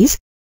capacities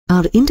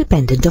are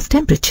independent of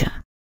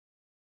temperature.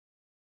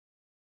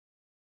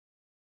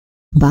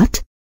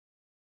 But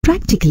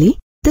practically,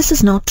 this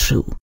is not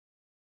true.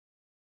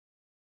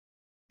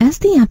 As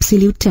the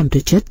absolute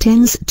temperature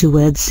tends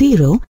towards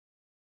zero,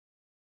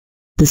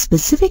 the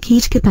specific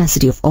heat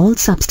capacity of all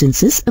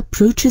substances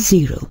approaches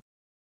zero.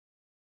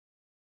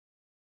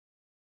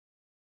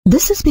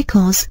 This is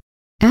because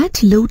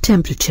at low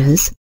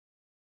temperatures,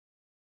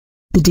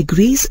 the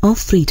degrees of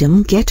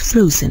freedom get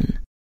frozen.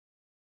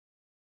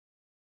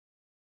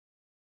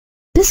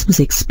 This was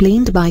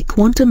explained by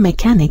quantum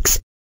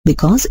mechanics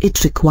because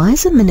it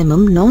requires a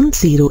minimum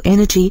non-zero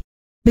energy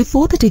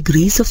before the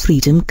degrees of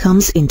freedom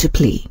comes into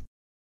play.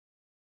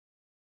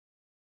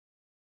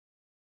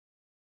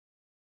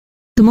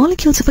 The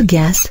molecules of a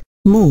gas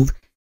move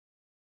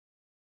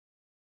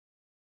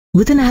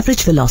with an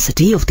average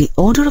velocity of the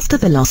order of the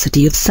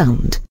velocity of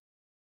sound.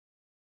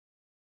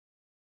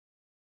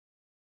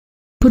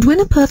 But when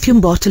a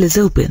perfume bottle is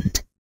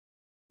opened,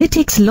 it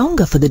takes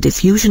longer for the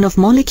diffusion of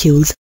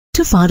molecules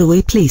to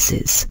faraway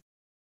places.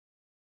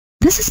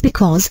 This is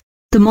because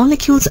the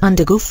molecules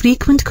undergo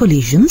frequent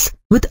collisions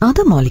with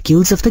other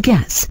molecules of the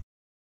gas,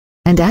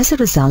 and as a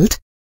result,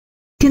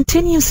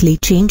 continuously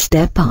change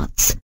their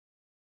paths.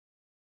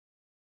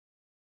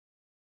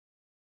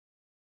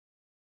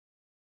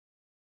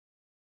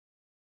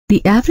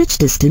 The average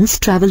distance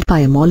travelled by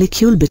a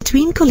molecule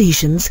between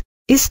collisions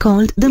is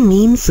called the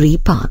mean free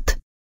path.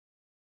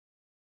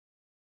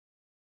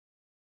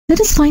 Let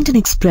us find an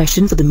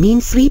expression for the mean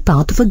free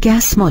path of a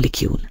gas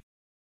molecule.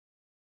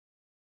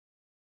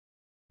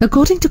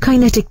 According to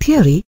kinetic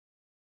theory,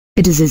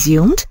 it is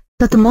assumed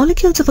that the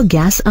molecules of a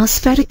gas are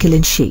spherical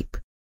in shape.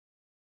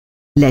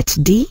 Let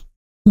d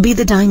be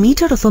the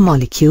diameter of a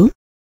molecule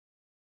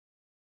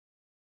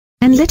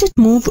and let it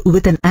move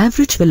with an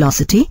average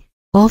velocity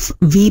of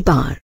v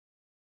bar.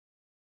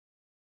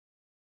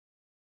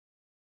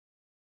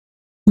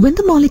 When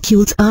the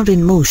molecules are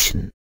in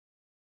motion,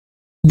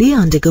 they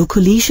undergo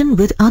collision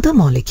with other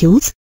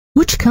molecules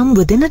which come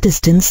within a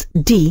distance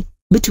d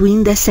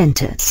between their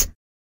centers.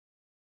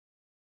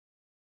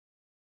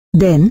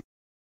 Then,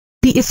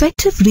 the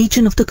effective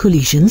region of the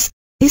collisions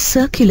is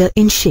circular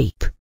in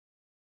shape.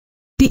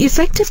 The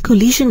effective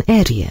collision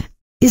area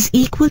is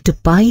equal to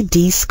pi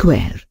d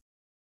square.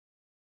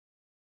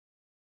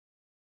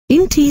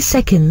 In t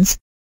seconds,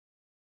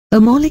 a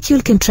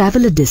molecule can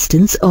travel a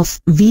distance of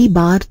v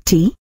bar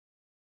t,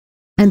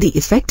 and the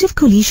effective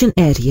collision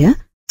area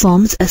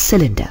forms a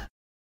cylinder.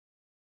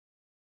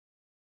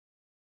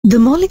 The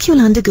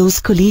molecule undergoes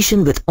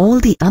collision with all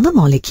the other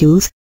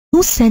molecules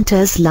whose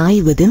centers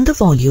lie within the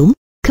volume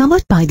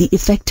covered by the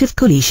effective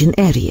collision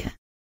area.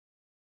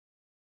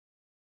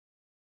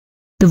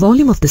 The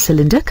volume of the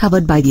cylinder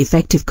covered by the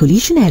effective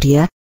collision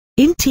area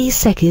in t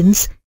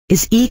seconds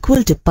is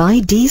equal to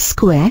pi d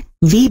square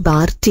v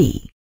bar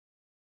t.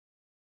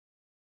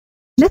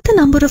 Let the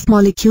number of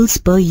molecules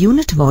per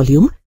unit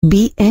volume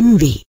be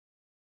nv.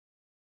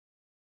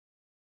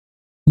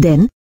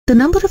 Then, the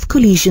number of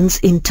collisions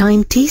in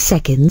time t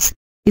seconds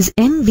is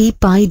nv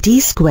pi d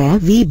square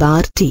v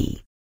bar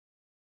t.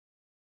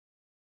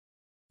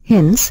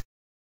 Hence,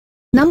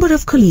 number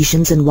of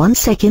collisions in 1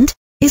 second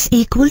is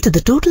equal to the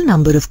total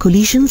number of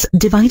collisions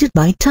divided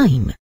by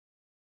time,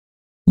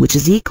 which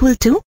is equal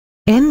to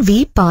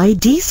nv pi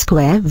d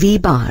square v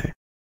bar.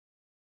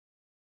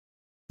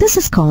 This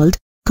is called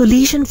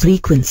collision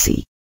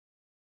frequency.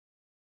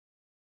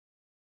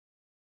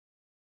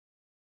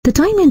 The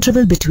time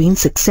interval between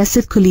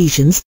successive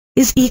collisions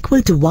is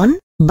equal to 1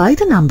 by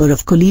the number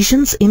of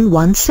collisions in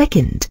 1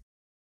 second,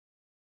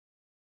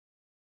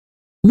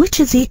 which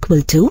is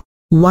equal to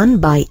 1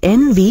 by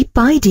nv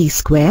pi d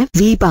square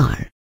v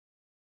bar.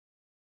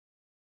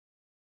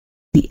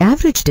 The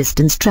average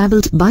distance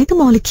travelled by the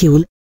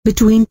molecule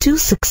between two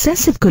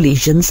successive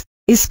collisions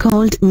is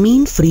called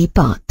mean free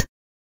path.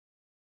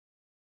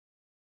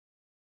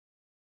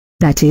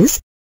 That is,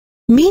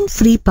 mean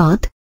free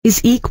path is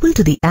equal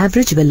to the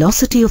average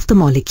velocity of the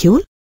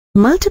molecule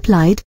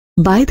multiplied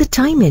by the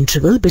time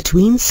interval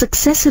between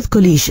successive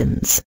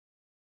collisions.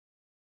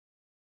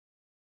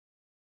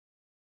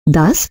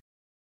 Thus,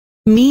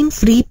 mean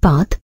free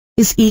path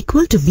is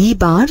equal to v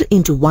bar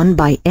into 1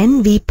 by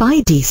nv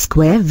pi d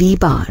square v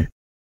bar,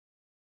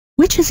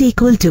 which is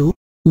equal to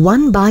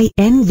 1 by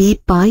nv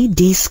pi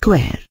d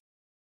square.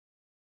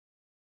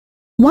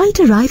 While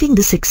deriving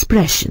this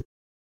expression,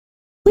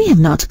 we have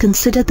not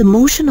considered the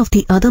motion of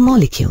the other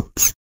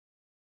molecules.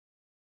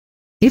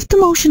 If the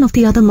motion of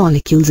the other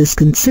molecules is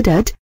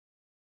considered,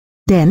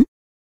 then,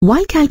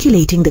 while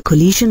calculating the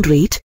collision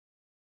rate,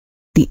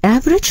 the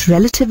average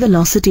relative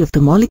velocity of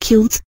the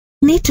molecules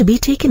need to be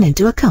taken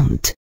into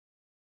account.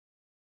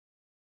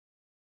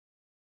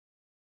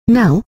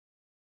 Now,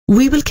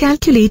 we will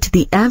calculate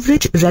the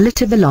average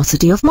relative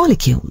velocity of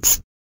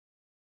molecules.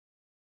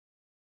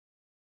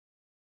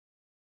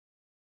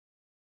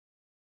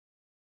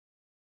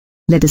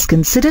 Let us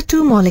consider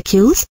two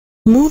molecules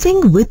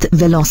moving with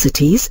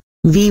velocities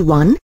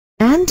v1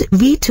 and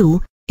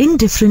v2 in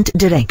different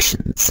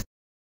directions.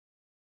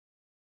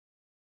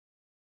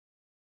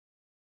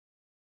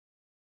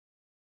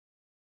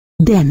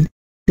 Then,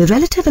 the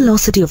relative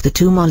velocity of the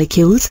two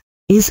molecules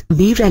is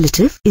v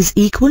relative is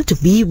equal to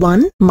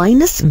v1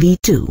 minus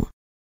v2.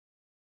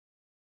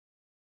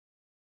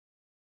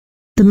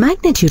 The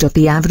magnitude of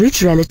the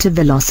average relative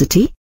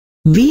velocity,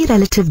 v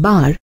relative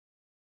bar,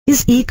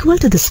 is equal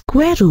to the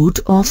square root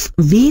of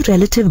v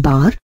relative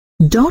bar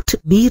dot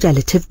v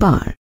relative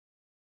bar.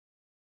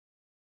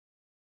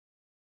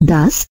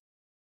 Thus,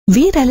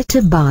 v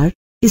relative bar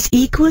is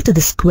equal to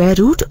the square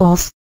root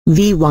of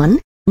v1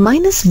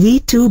 minus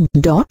v2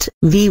 dot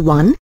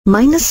v1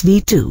 minus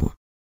v2.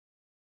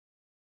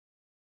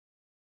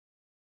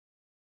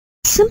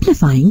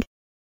 Simplifying,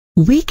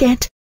 we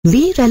get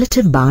v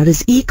relative bar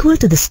is equal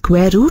to the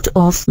square root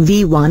of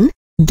v1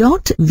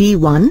 dot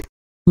v1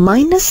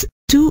 minus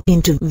 2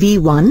 into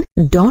v1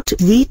 dot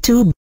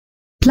v2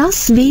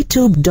 plus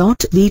v2 dot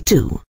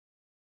v2.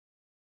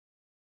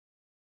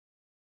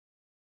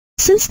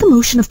 Since the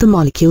motion of the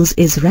molecules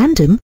is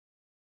random,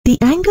 the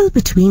angle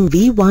between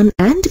v1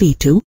 and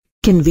v2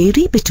 can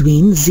vary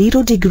between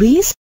 0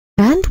 degrees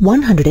and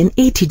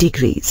 180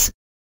 degrees.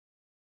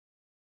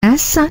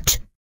 As such,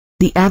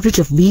 the average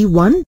of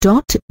v1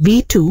 dot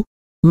v2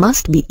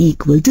 must be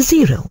equal to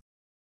 0.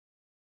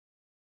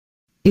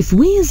 If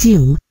we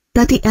assume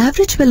that the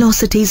average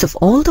velocities of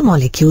all the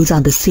molecules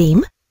are the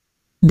same,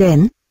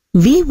 then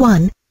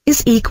v1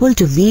 is equal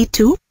to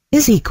v2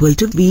 is equal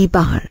to v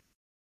bar.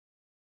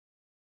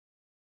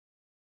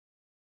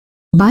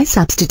 By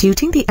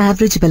substituting the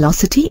average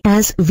velocity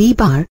as v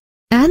bar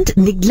and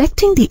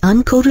neglecting the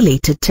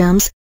uncorrelated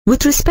terms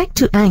with respect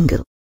to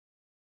angle,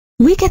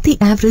 we get the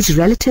average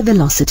relative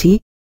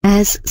velocity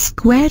as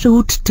square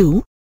root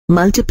 2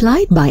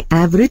 multiplied by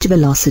average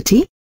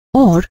velocity,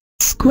 or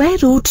square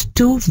root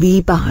 2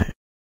 v bar.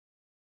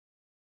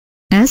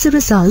 As a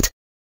result,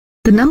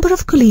 the number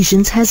of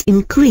collisions has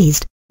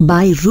increased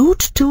by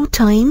root 2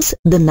 times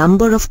the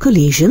number of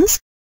collisions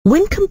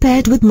when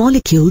compared with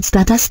molecules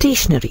that are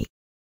stationary.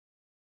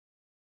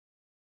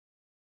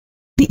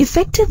 The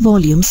effective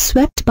volume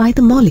swept by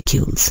the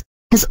molecules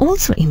has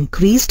also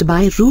increased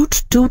by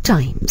root 2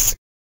 times.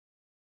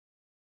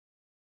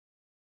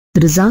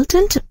 The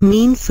resultant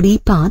mean free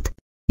path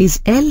is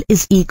L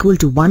is equal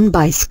to 1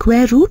 by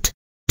square root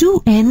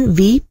 2n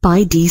v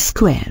pi d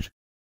square.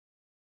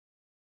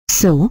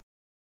 So,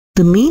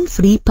 the mean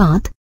free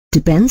path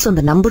depends on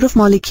the number of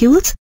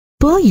molecules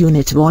per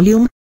unit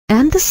volume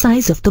and the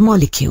size of the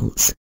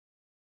molecules.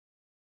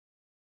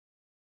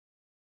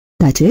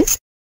 That is,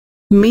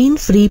 mean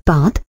free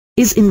path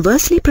is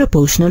inversely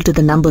proportional to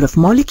the number of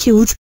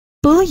molecules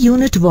per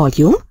unit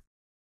volume,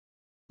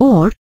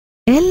 or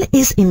L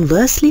is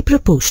inversely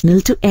proportional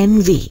to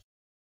NV.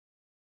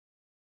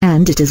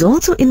 And it is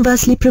also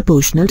inversely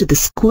proportional to the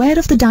square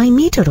of the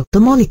diameter of the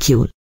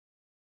molecule,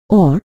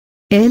 or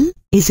L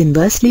is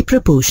inversely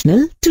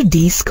proportional to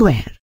d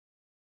square.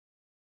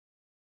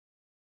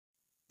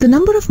 The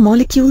number of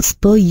molecules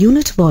per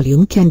unit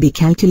volume can be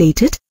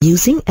calculated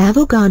using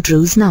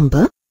Avogadro's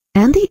number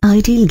and the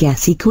ideal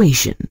gas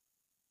equation.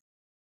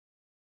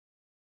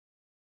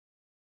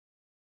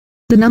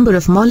 The number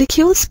of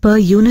molecules per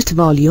unit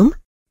volume,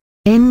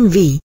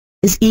 NV,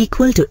 is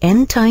equal to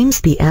n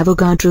times the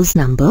Avogadro's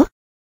number,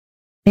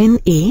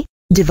 Na,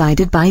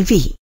 divided by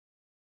V,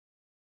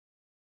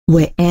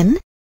 where n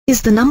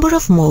is the number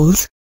of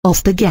moles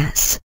of the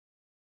gas.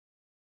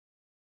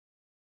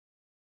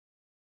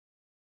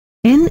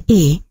 Na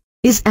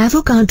is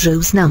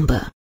Avogadro's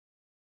number,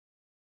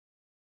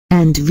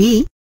 and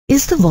V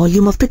is the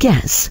volume of the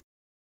gas.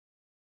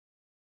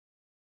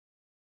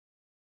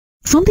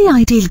 From the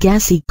ideal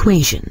gas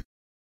equation,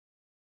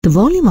 the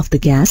volume of the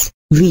gas,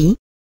 V,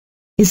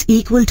 is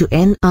equal to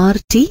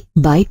nRT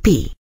by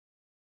P.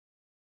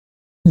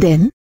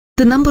 Then,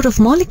 the number of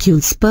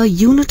molecules per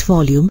unit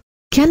volume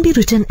can be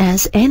written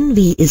as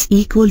NV is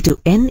equal to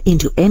N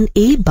into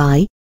Na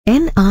by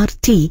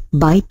nRT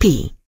by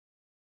P,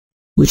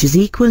 which is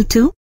equal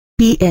to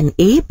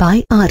Pna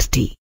by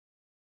RT.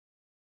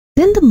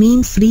 Then the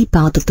mean free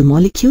path of the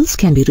molecules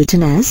can be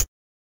written as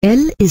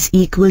L is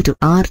equal to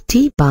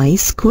RT by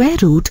square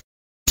root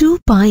 2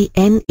 pi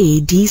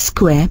NAD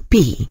square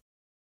P.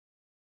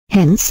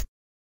 Hence,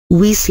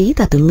 we see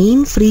that the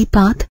mean free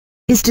path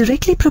is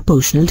directly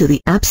proportional to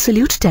the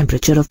absolute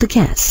temperature of the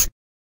gas,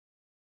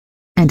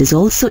 and is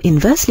also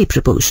inversely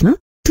proportional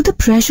to the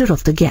pressure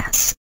of the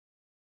gas.